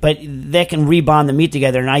 But they can rebond the meat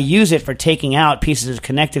together, and I use it for taking out pieces of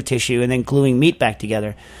connective tissue and then gluing meat back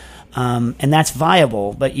together. And that's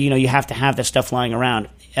viable, but you have to have that stuff lying around.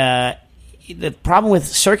 The problem with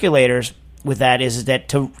circulators with that is that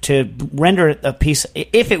to render a piece,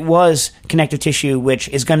 if it was connective tissue, which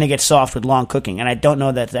is going to get soft with long cooking, and I don't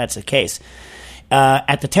know that that's the case,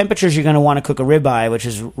 at the temperatures you're going to want to cook a ribeye, which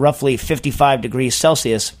is roughly 55 degrees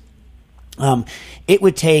Celsius, it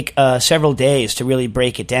would take several days to really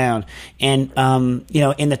break it down. And,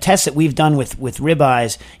 in the tests that we've done with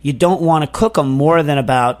ribeyes, you don't want to cook them more than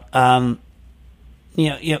about,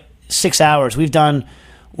 6 hours. We've done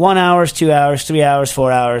 1 hour, 2 hours, 3 hours, 4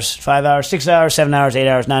 hours, 5 hours, 6 hours, 7 hours, 8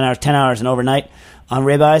 hours, 9 hours, 10 hours, and overnight on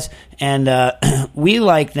ribeyes. And we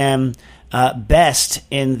like them best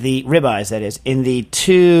in the ribeyes, that is, in the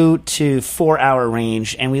 2 to 4 hour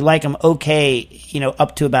range, and we like them up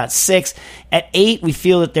to about 6. At 8, we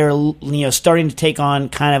feel that they're starting to take on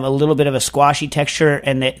kind of a little bit of a squashy texture,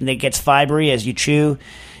 and that it gets fibery as you chew,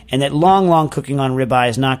 and that long cooking on ribeye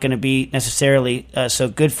is not going to be necessarily so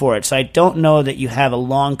good for it. So I don't know that you have a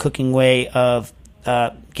long cooking way of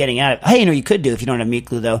getting at it. Hey, you could do, if you don't have meat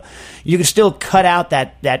glue, though, you could still cut out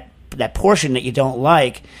that portion that you don't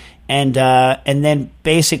like. And then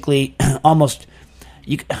basically almost,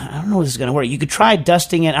 I don't know if this is going to work. You could try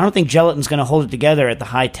dusting it. I don't think gelatin's going to hold it together at the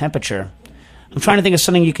high temperature. I'm trying to think of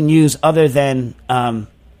something you can use other than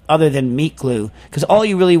meat glue, because all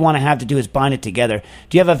you really want to have to do is bind it together.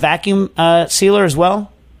 Do you have a vacuum sealer as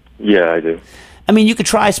well? Yeah, I do. I mean, you could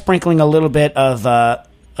try sprinkling a little bit of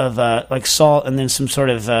like salt and then some sort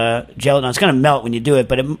of gelatin. It's going to melt when you do it,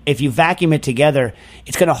 but if you vacuum it together,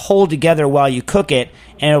 it's going to hold together while you cook it,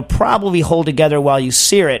 and it'll probably hold together while you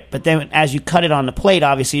sear it. But then as you cut it on the plate,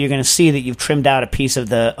 obviously you're going to see that you've trimmed out a piece of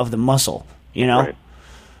the muscle. Right.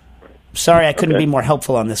 Sorry, I couldn't be more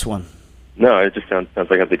helpful on this one. No, it just sounds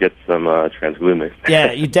like I have to get some transglue mix.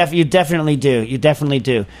 Yeah, you definitely do. You definitely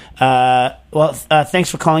do. Thanks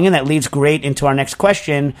for calling in. That leads great into our next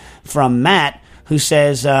question from Matt, who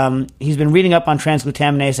says he's been reading up on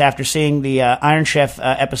transglutaminase after seeing the Iron Chef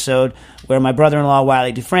episode where my brother-in-law,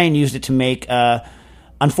 Wiley Dufresne, used it to make,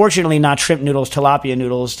 unfortunately, not shrimp noodles, tilapia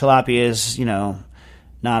noodles. Tilapia is,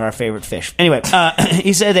 not our favorite fish. Anyway,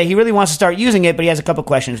 he said that he really wants to start using it, but he has a couple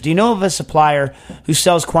questions. Do you know of a supplier who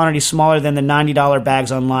sells quantities smaller than the $90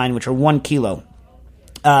 bags online, which are 1 kilo?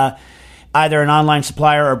 Either an online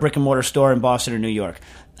supplier or a brick-and-mortar store in Boston or New York.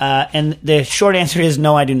 And the short answer is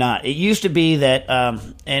no, I do not. It used to be that,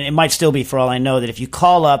 and it might still be for all I know, that if you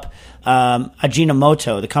call up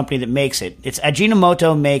Ajinomoto, the company that makes it,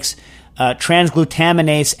 Ajinomoto makes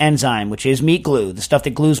transglutaminase enzyme, which is meat glue, the stuff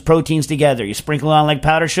that glues proteins together. You sprinkle it on like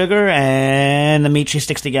powdered sugar, and the meat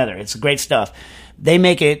sticks together. It's great stuff. They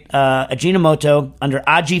make it, Ajinomoto, under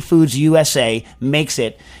Aji Foods USA, makes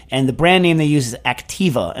it, and the brand name they use is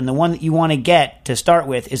Activa, and the one that you want to get to start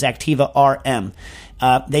with is Activa RM.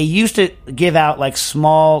 They used to give out like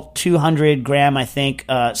small 200-gram, I think,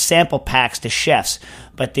 sample packs to chefs,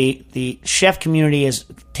 but the chef community has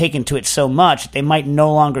taken to it so much that they might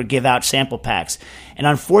no longer give out sample packs. And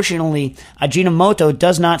unfortunately, Ajinomoto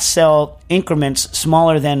does not sell increments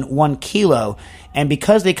smaller than 1 kilo. And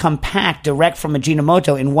because they come packed direct from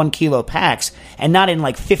Ajinomoto in 1 kilo packs and not in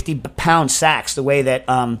like 50-pound sacks, the way that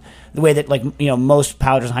most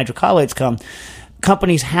powders and hydrocolloids come,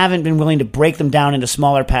 companies haven't been willing to break them down into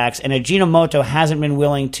smaller packs, and Ajinomoto hasn't been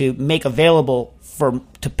willing to make available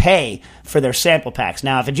to pay for their sample packs.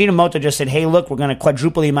 Now, if Ajinomoto just said, hey, look, we're going to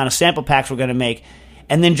quadruple the amount of sample packs we're going to make,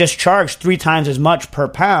 and then just charge 3 times as much per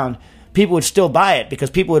pound, people would still buy it,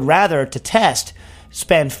 because people would rather, to test,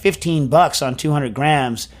 spend $15 on 200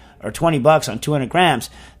 grams or $20 on 200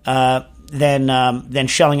 grams than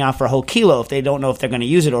shelling out for a whole kilo if they don't know if they're going to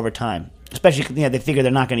use it over time. Especially, they figure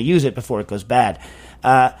they're not going to use it before it goes bad.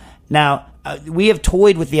 Now, we have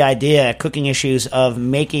toyed with the idea at Cooking Issues of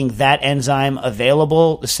making that enzyme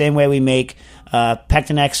available the same way we make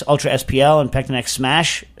Pectin-X Ultra SPL and Pectin-X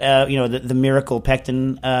Smash, the miracle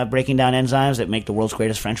pectin breaking down enzymes that make the world's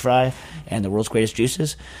greatest French fry and the world's greatest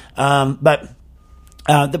juices. But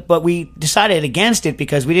we decided against it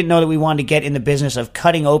because we didn't know that we wanted to get in the business of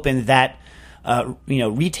cutting open that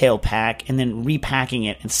retail pack and then repacking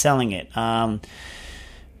it and selling it.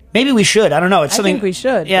 Maybe we should. I don't know. It's I something think we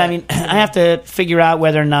should, Yeah, I but- mean, I have to figure out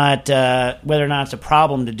whether or not it's a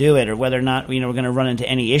problem to do it, or whether or not we're going to run into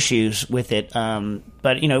any issues with it.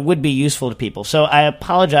 But it would be useful to people. So I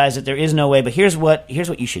apologize that there is no way. But here's what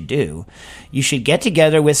you should do. You should get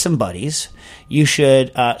together with some buddies. You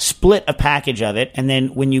should split a package of it, and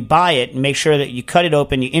then when you buy it, make sure that you cut it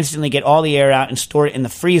open. You instantly get all the air out and store it in the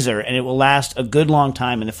freezer, and it will last a good long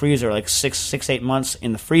time in the freezer, like 8 months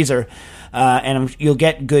in the freezer. And you'll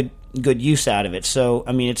get good use out of it. So,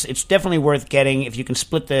 I mean, it's definitely worth getting if you can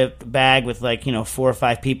split the bag with 4 or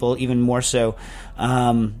 5 people, even more so.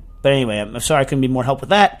 But anyway, I'm sorry I couldn't be more help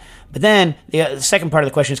with that. But then the second part of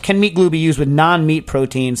the question is, can meat glue be used with non-meat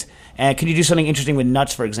proteins? And can you do something interesting with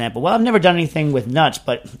nuts, for example? Well, I've never done anything with nuts,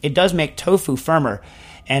 but it does make tofu firmer.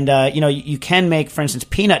 And, you can make, for instance,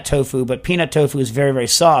 peanut tofu, but peanut tofu is very, very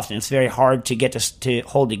soft, and it's very hard to get to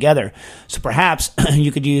hold together. So perhaps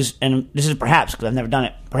you could use, and this is perhaps because I've never done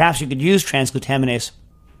it, perhaps you could use transglutaminase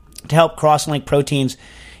to help cross-link proteins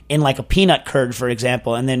in like a peanut curd, for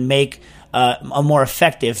example, and then make a more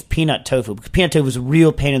effective peanut tofu. Because peanut tofu is a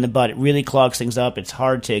real pain in the butt. It really clogs things up. It's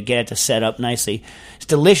hard to get it to set up nicely. It's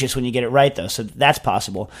delicious when you get it right, though, so that's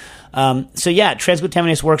possible.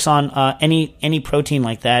 Transglutaminase works on any protein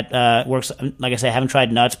like that. Works, like I say, I haven't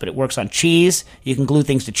tried nuts, but it works on cheese. You can glue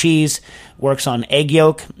things to cheese. Works on egg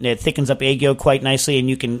yolk. It thickens up egg yolk quite nicely, and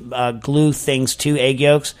you can glue things to egg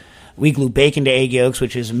yolks. We glue bacon to egg yolks,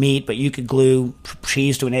 which is meat, but you could glue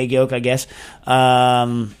cheese to an egg yolk, I guess.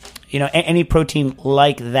 Any protein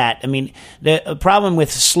like that. I mean, the problem with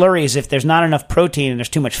slurries, if there's not enough protein and there's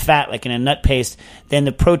too much fat, like in a nut paste, then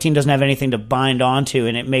the protein doesn't have anything to bind onto,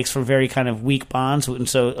 and it makes for very kind of weak bonds. And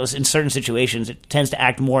so, in certain situations, it tends to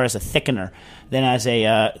act more as a thickener than as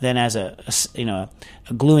a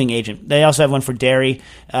gluing agent. They also have one for dairy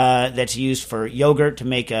that's used for yogurt to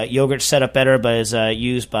make yogurt set up better, but is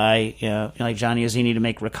used by like Gianni Azzini to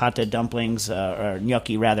make ricotta dumplings or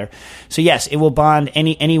gnocchi rather. So yes, it will bond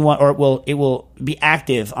anyone, or it will be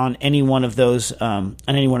active on any one of those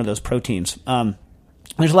proteins.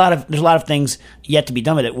 There's a lot of things yet to be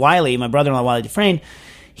done with it. Wiley, my brother-in-law Wiley Dufresne,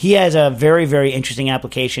 he has a very, very interesting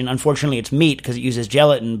application. Unfortunately, it's meat because it uses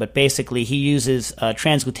gelatin, but basically he uses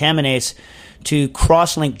transglutaminase to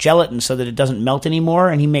cross-link gelatin so that it doesn't melt anymore,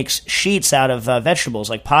 and he makes sheets out of vegetables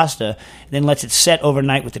like pasta, and then lets it set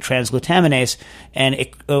overnight with the transglutaminase, and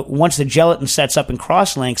once the gelatin sets up and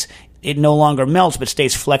cross-links, it no longer melts but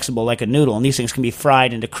stays flexible like a noodle, and these things can be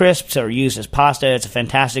fried into crisps or used as pasta. It's a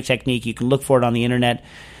fantastic technique. You can look for it on the internet.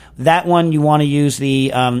 That one, you want to use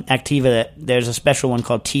the Activa. There's a special one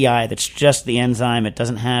called TI that's just the enzyme. It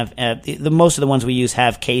doesn't have most of the ones we use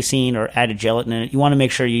have casein or added gelatin in it. You want to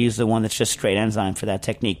make sure you use the one that's just straight enzyme for that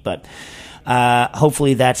technique. But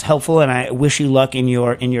hopefully that's helpful, and I wish you luck in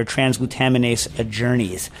your transglutaminase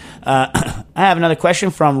journeys. I have another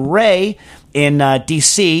question from Ray in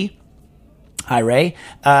D.C. Hi, Ray.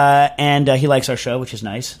 And he likes our show, which is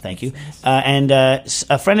nice. Thank you. And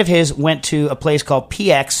a friend of his went to a place called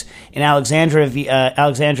PX in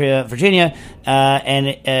Alexandria, Virginia,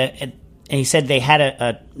 and he said they had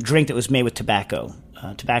a drink that was made with tobacco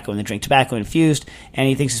in the drink, tobacco infused, and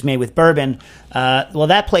he thinks it's made with bourbon. Well,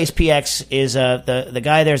 that place, PX, is the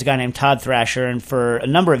guy there is a guy named Todd Thrasher, and for a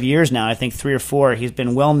number of years now, I think 3 or 4, he's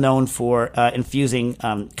been well known for infusing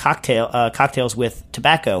cocktails with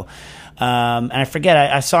tobacco. And I forget,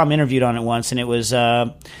 I saw him interviewed on it once, and it was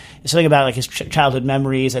something about like his childhood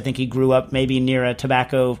memories. I think he grew up maybe near a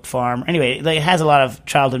tobacco farm. Anyway, it has a lot of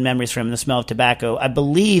childhood memories for him, the smell of tobacco. I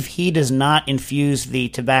believe he does not infuse the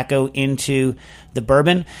tobacco into the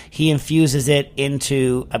bourbon. He infuses it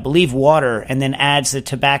into, I believe, water, and then adds the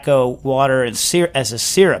tobacco water as a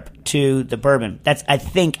syrup to the bourbon. That's, I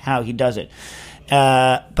think, how he does it.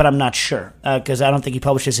 But I'm not sure because I don't think he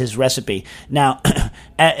publishes his recipe. Now,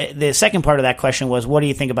 the second part of that question was, what do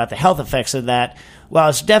you think about the health effects of that? Well,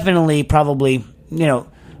 it's definitely probably,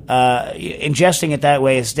 ingesting it that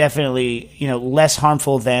way is definitely, less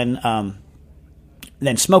harmful than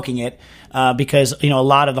smoking it because, a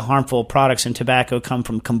lot of the harmful products in tobacco come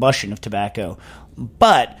from combustion of tobacco.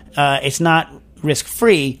 But it's not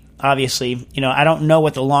risk-free, obviously. I don't know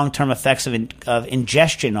what the long-term effects of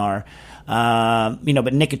ingestion are.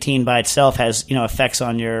 But nicotine by itself has, effects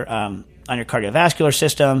on your on your cardiovascular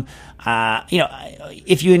system.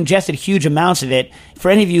 If you ingested huge amounts of it, for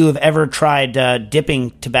any of you who have ever tried dipping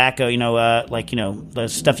tobacco, the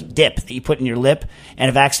stuff dip that you put in your lip and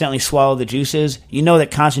have accidentally swallowed the juices, you know that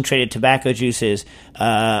concentrated tobacco juices,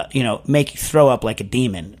 make you throw up like a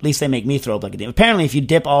demon. At least they make me throw up like a demon. Apparently, if you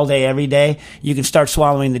dip all day, every day, you can start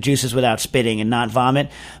swallowing the juices without spitting and not vomit.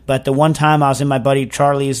 But the one time I was in my buddy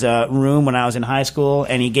Charlie's room when I was in high school,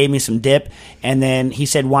 and he gave me some dip, and then he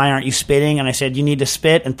said, "Why aren't you spitting?" And I said, "You need to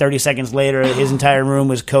spit." And 30 seconds later, his entire room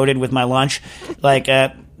was coated with my lunch.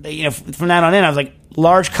 From that on in, I was like,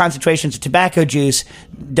 large concentrations of tobacco juice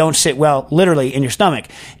don't sit well, literally, in your stomach.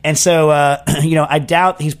 And so, I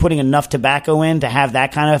doubt he's putting enough tobacco in to have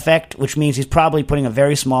that kind of effect, which means he's probably putting a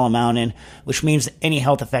very small amount in, which means any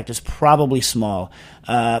health effect is probably small,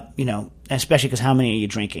 especially because how many are you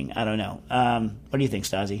drinking? I don't know. What do you think,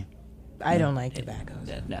 Stasi? I don't like tobacco.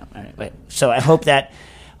 No. All right. Wait. So I hope that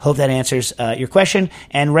answers your question.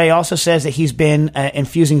 And Ray also says that he's been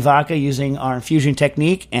infusing vodka using our infusion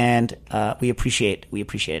technique, and we appreciate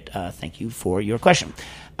it. Thank you for your question.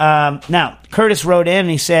 Now, Curtis wrote in and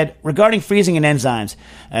he said, regarding freezing and enzymes,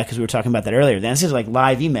 because we were talking about that earlier. This is like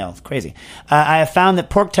live email. It's crazy. I have found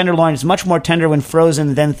that pork tenderloin is much more tender when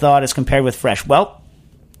frozen than thawed as compared with fresh. Well,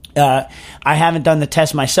 I haven't done the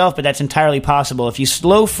test myself, but that's entirely possible. If you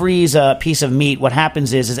slow freeze a piece of meat, what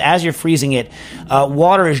happens is as you're freezing it,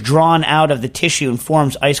 water is drawn out of the tissue and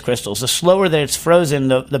forms ice crystals. The slower that it's frozen,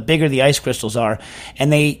 the bigger the ice crystals are,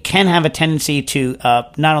 and they can have a tendency to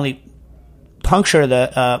not only puncture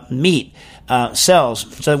the meat cells,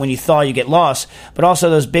 so that when you thaw you get lost, but also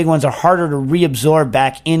those big ones are harder to reabsorb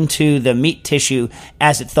back into the meat tissue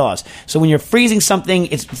as it thaws. So when you're freezing something,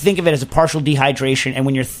 think of it as a partial dehydration, and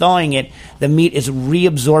when you're thawing it, the meat is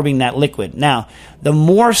reabsorbing that liquid. Now, the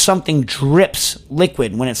more something drips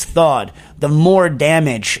liquid when it's thawed, the more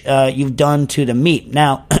damage you've done to the meat.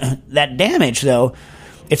 Now, that damage, though,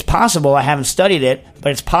 it's possible, I haven't studied it,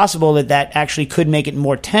 but it's possible that actually could make it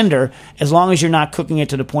more tender as long as you're not cooking it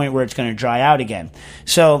to the point where it's going to dry out again.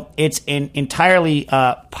 So it's entirely,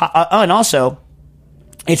 and also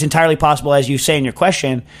it's entirely possible, as you say in your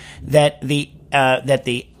question, that the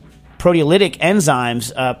proteolytic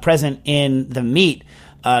enzymes present in the meat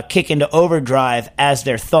kick into overdrive as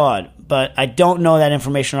they're thawed. But I don't know that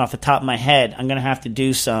information off the top of my head. I'm going to have to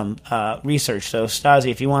do some research. So,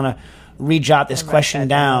 Stasi, if you want to re-jot this question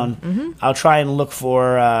down. Mm-hmm. I'll try and look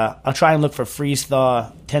for freeze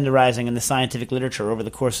thaw tenderizing in the scientific literature over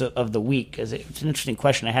the course of the week, because it's an interesting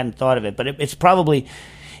question. I hadn't thought of it, but it's probably,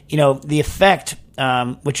 the effect,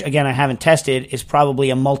 which again I haven't tested, is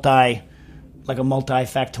probably a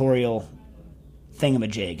multifactorial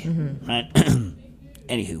thingamajig, right?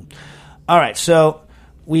 Anywho, all right, so.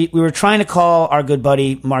 We were trying to call our good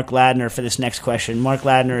buddy Mark Ladner for this next question. Mark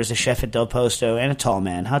Ladner is a chef at Del Posto and a tall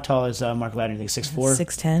man. How tall is Mark Ladner? You think 6'4"?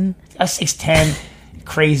 6'10". 6'10".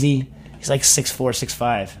 Crazy. He's like 6'4",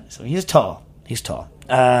 6'5". So he's tall.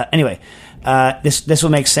 Anyway, this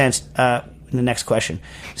will make sense in the next question.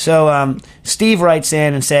 So Steve writes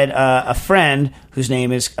in and said a friend whose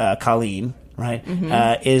name is Colleen, right,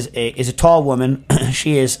 is a tall woman.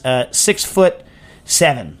 She is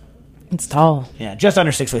 6'7". It's tall. Yeah, just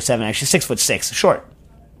under 6'7", actually. 6'6", short.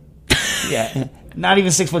 Yeah, not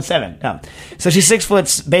even 6'7". No. So she's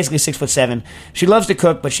basically 6'7". She loves to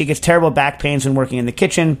cook, but she gets terrible back pains when working in the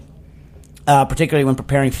kitchen, particularly when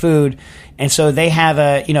preparing food. And so they have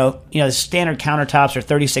the standard countertops are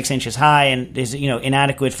 36 inches high and is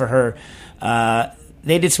inadequate for her.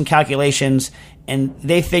 They did some calculations, and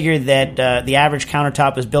they figured that the average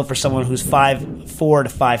countertop is built for someone who's 5'4" to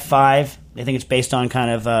 5'5". I think it's based on kind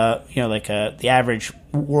of the average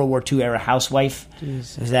World War II era housewife.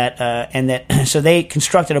 Jeez. Is that so they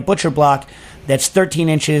constructed a butcher block that's 13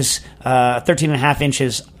 and a half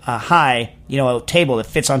inches high. A table that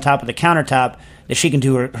fits on top of the countertop that she can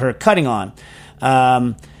do her cutting on.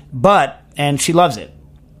 And she loves it.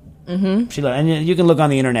 Mm-hmm. And you can look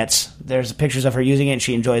on the internets. There's pictures of her using it, and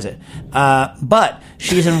she enjoys it. But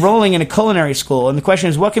she's enrolling in a culinary school, and the question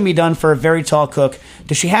is, what can be done for a very tall cook?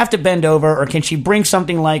 Does she have to bend over, or can she bring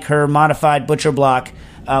something like her modified butcher block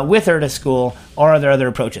with her to school, or are there other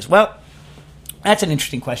approaches? Well, that's an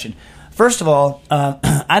interesting question. First of all,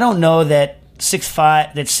 I don't know that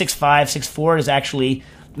 6'5", 6'4" is actually.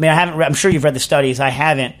 I mean, I'm sure you've read the studies. I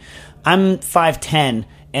haven't. I'm 5'10".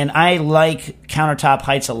 And I like countertop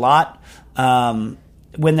heights a lot.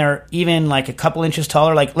 When they're even like a couple inches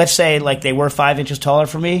taller, like let's say like they were 5 inches taller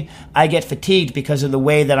for me, I get fatigued because of the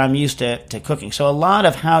way that I'm used to cooking. So a lot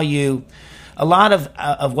of a lot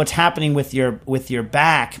of what's happening with your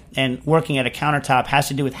back and working at a countertop has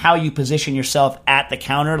to do with how you position yourself at the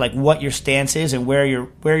counter, like what your stance is and where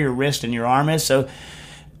your wrist and your arm is. So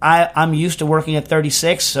I'm used to working at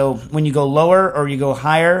 36. So when you go lower or you go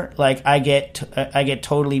higher, like I get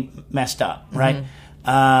totally messed up, right?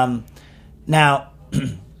 Now,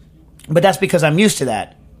 but that's because I'm used to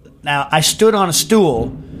that. Now I stood on a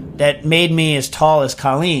stool that made me as tall as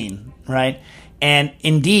Colleen, right? And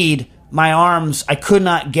indeed, my arms, I could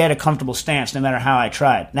not get a comfortable stance no matter how I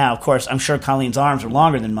tried. Now, of course, I'm sure Colleen's arms are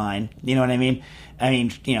longer than mine. You know what I mean?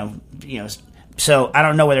 So I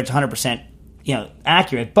don't know whether it's 100%,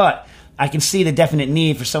 accurate, but I can see the definite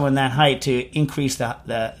need for someone that height to increase the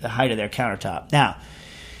height of their countertop. Now,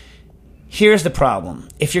 here's the problem.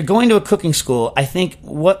 If you're going to a cooking school, I think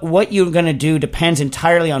what you're going to do depends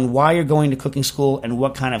entirely on why you're going to cooking school and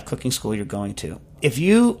what kind of cooking school you're going to. If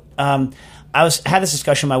you, had this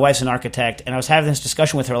discussion, my wife's an architect, and I was having this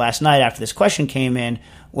discussion with her last night after this question came in.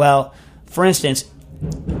 Well, for instance,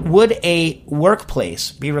 would a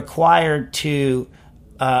workplace be required to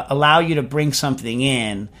allow you to bring something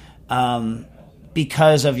in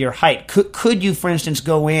because of your height? Could you, for instance,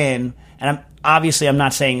 go in, and I'm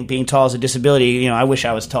not saying being tall is a disability. I wish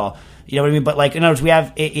I was tall. You know what I mean? But like, in other words, we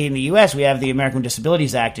have in the U.S. we have the American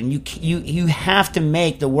Disabilities Act, and you have to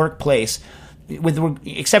make the workplace, with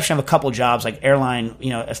the exception of a couple jobs like airline,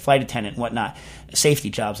 a flight attendant and whatnot, safety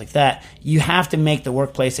jobs like that, you have to make the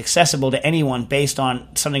workplace accessible to anyone based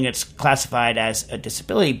on something that's classified as a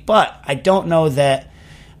disability. But I don't know that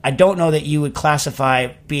you would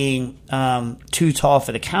classify being too tall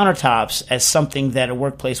for the countertops as something that a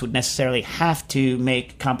workplace would necessarily have to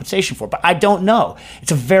make compensation for. But I don't know.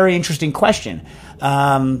 It's a very interesting question.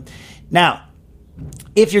 Now,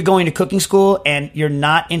 if you're going to cooking school and you're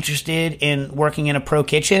not interested in working in a pro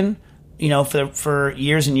kitchen, for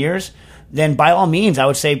years and years, then by all means, I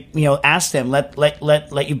would say, ask them,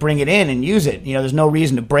 let you bring it in and use it. There's no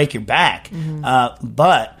reason to break your back.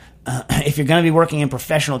 But if you're going to be working in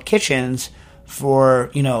professional kitchens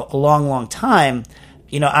for a long, long time,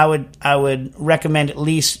 I would recommend at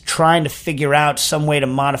least trying to figure out some way to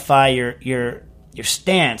modify your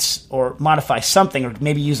stance, or modify something, or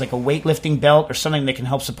maybe use like a weightlifting belt or something that can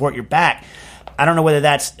help support your back. I don't know whether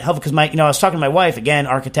that's helpful, because I was talking to my wife, again,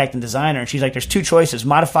 architect and designer, and she's like, there's two choices: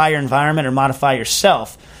 modify your environment or modify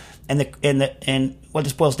yourself. And what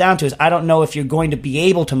this boils down to is, I don't know if you're going to be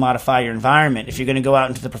able to modify your environment if you're going to go out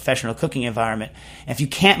into the professional cooking environment. And if you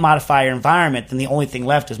can't modify your environment, then the only thing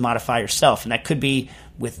left is modify yourself. And that could be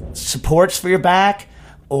with supports for your back,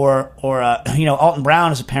 or Alton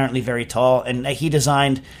Brown is apparently very tall, and he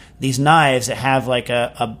designed these knives that have like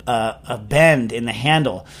a bend in the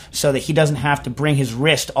handle so that he doesn't have to bring his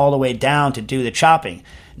wrist all the way down to do the chopping.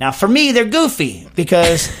 Now, for me, they're goofy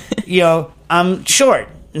because, I'm short.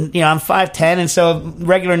 I'm 5'10", and so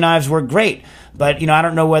regular knives work great. But, I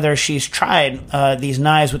don't know whether she's tried these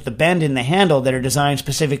knives with the bend in the handle that are designed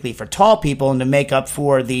specifically for tall people and to make up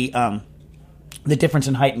for the difference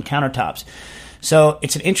in height in countertops. So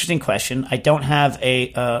it's an interesting question. I don't have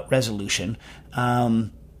a resolution.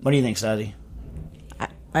 What do you think, Sazi?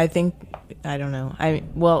 I think, I don't know.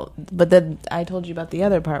 But then I told you about the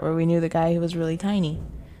other part where we knew the guy who was really tiny.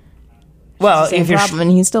 Well, same problem, and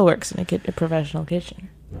he still works in a professional kitchen.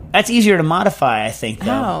 That's easier to modify, I think, though.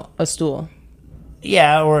 How? A stool.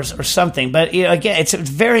 Yeah, or something. But again, it's a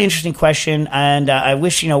very interesting question, and I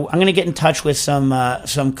wish I'm going to get in touch with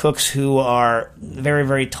some cooks who are very,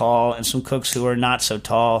 very tall, and some cooks who are not so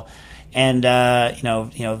tall, and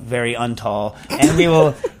very untall,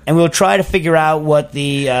 and we'll try to figure out what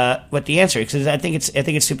the answer is, because I think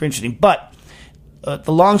it's super interesting. But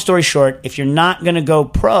the long story short, if you're not going to go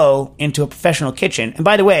pro into a professional kitchen, and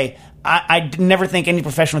by the way, I never think any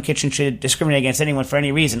professional kitchen should discriminate against anyone for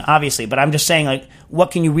any reason, obviously, but I'm just saying, like, what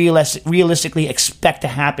can you realistically expect to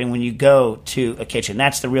happen when you go to a kitchen?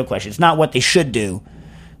 That's the real question. It's not what they should do.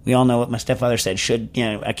 We all know what my stepfather said,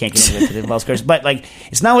 I can't get into it, it involves curse, but like,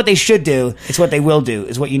 it's not what they should do, it's what they will do,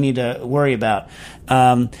 is what you need to worry about.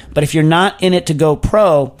 But if you're not in it to go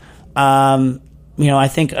pro, I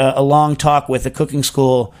think a long talk with the cooking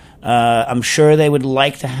school, I'm sure they would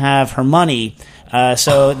like to have her money,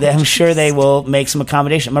 so I'm sure they will make some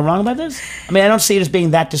accommodation. Am I wrong about this? I mean, I don't see it as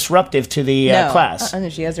being that disruptive to the class.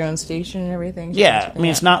 And she has her own station and everything.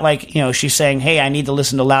 It's not like, she's saying, hey, I need to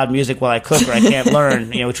listen to loud music while I cook, or I can't learn,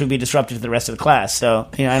 which would be disruptive to the rest of the class. So,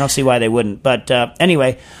 I don't see why they wouldn't. But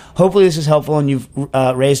anyway, hopefully this is helpful, and you've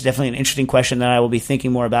raised definitely an interesting question that I will be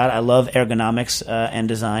thinking more about. I love ergonomics and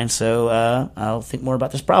design, so I'll think more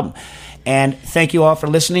about this problem. And thank you all for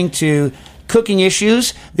listening to Cooking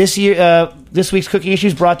Issues. This year, This week's Cooking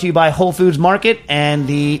Issues brought to you by Whole Foods Market and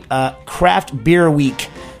the Craft Beer Week.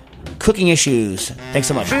 Cooking Issues. Thanks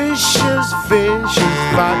so much. Fishes,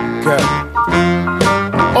 vodka.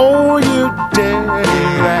 Oh, you dirty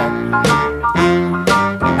rat.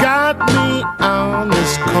 Got me on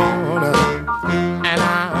this corner, and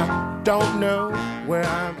I don't know where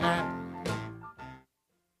I'm at.